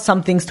tell us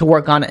some things to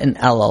work on in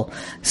Elul?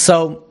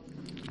 So,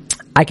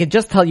 I could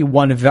just tell you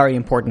one very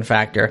important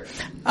factor,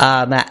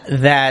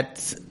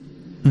 that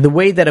the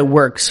way that it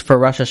works for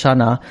Rosh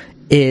Hashanah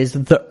is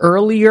the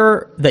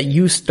earlier that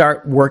you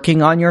start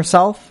working on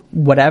yourself,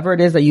 whatever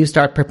it is that you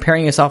start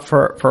preparing yourself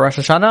for Rosh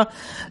Hashanah,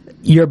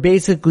 you're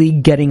basically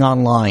getting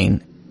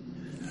online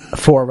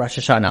for Rosh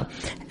Hashanah.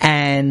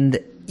 And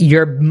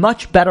you're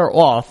much better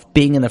off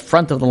being in the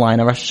front of the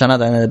line of Rosh Hashanah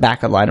than in the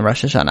back of the line of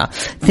Rosh Hashanah.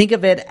 Think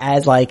of it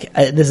as like,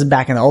 this is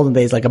back in the olden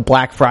days, like a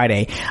Black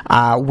Friday,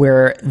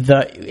 where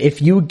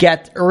if you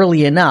get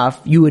early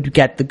enough, you would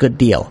get the good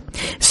deal.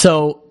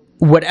 So,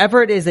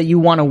 whatever it is that you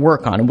want to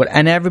work on,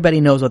 and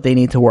everybody knows what they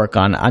need to work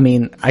on. I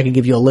mean, I could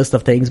give you a list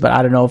of things, but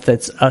I don't know if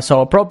that's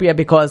so appropriate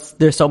because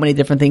there's so many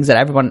different things that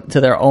everyone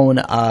to their own,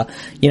 to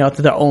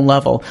their own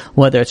level.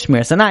 Whether it's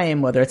Shmir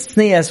Sanayim, whether it's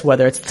Tznius,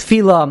 whether it's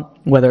Tefillah,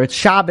 whether it's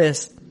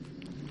Shabbos.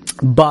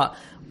 But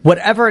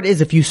whatever it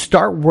is, if you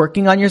start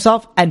working on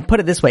yourself, and put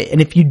it this way, and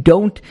if you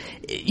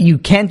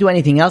can't do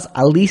anything else,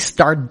 at least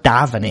start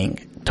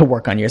davening to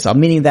work on yourself,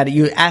 meaning that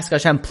you ask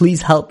Hashem, please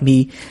help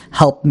me,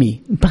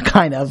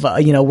 kind of,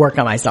 work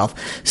on myself.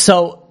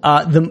 So,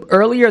 the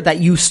earlier that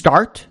you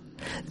start,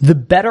 the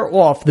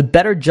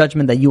better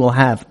judgment that you will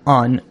have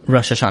on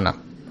Rosh Hashanah.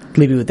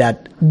 Leave you with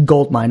that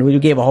gold mine. We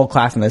gave a whole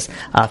class on this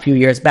a few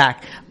years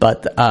back,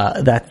 but,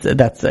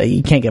 that's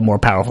you can't get more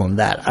powerful than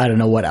that. I don't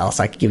know what else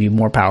I could give you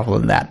more powerful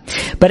than that.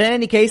 But in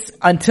any case,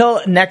 until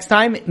next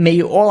time, may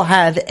you all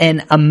have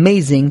an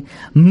amazing,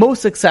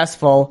 most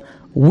successful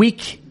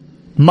week,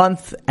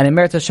 month, and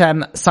Emeret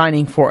Hashem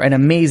signing for an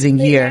amazing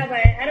year. Rabbi,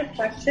 I had a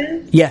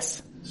question.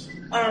 Yes.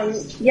 It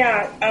was,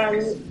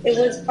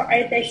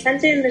 I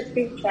sent it in the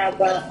group chat,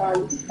 but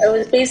it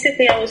was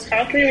basically, I was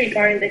talking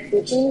regarding the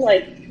cooking,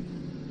 like,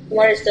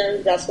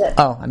 Marstones, that's what.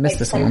 Oh, I missed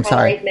this one, I'm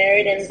sorry.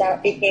 Married and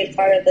that became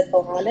part of the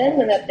Kohanim,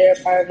 and that they're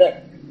part of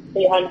the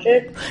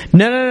 300.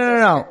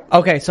 No.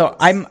 Okay, so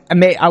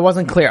I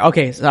wasn't clear.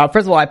 Okay, so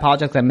first of all, I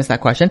apologize because I missed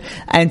that question.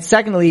 And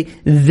secondly,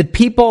 the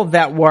people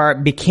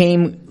that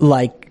became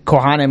like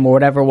Kohanim or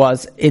whatever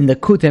was in the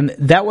Kutim,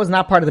 that was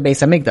not part of the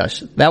Beis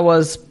Hamikdash. That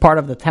was part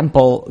of the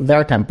temple,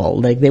 their temple.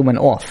 Like they went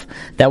off.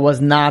 That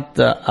was not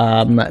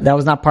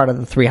part of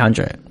the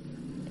 300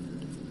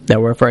 that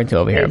we're referring to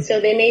over here. And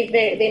so they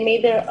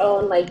made their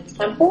own like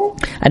temple.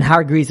 And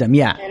Har Gerizim,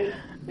 yeah.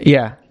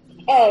 Yeah.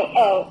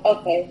 Oh,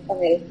 okay.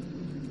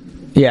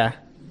 Yeah.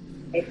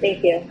 Okay,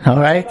 thank you. All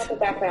right. About the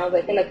background,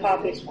 like in a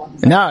coffee shop.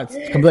 No, it's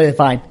completely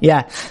fine.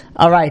 Yeah.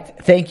 All right.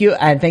 Thank you,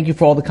 and thank you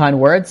for all the kind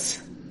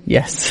words.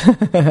 Yes.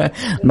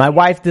 My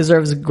wife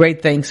deserves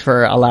great thanks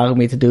for allowing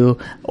me to do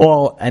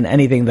all and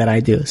anything that I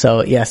do.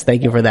 So yes,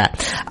 thank you for that.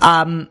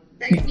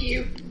 Thank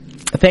you.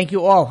 Thank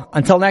you all.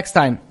 Until next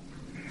time.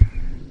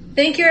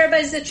 Thank you,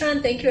 Rabbi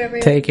Zitron. Thank you,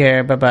 everyone. Take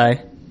care.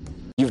 Bye-bye.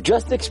 You've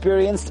just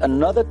experienced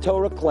another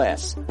Torah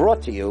class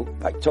brought to you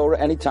by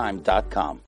TorahAnytime.com.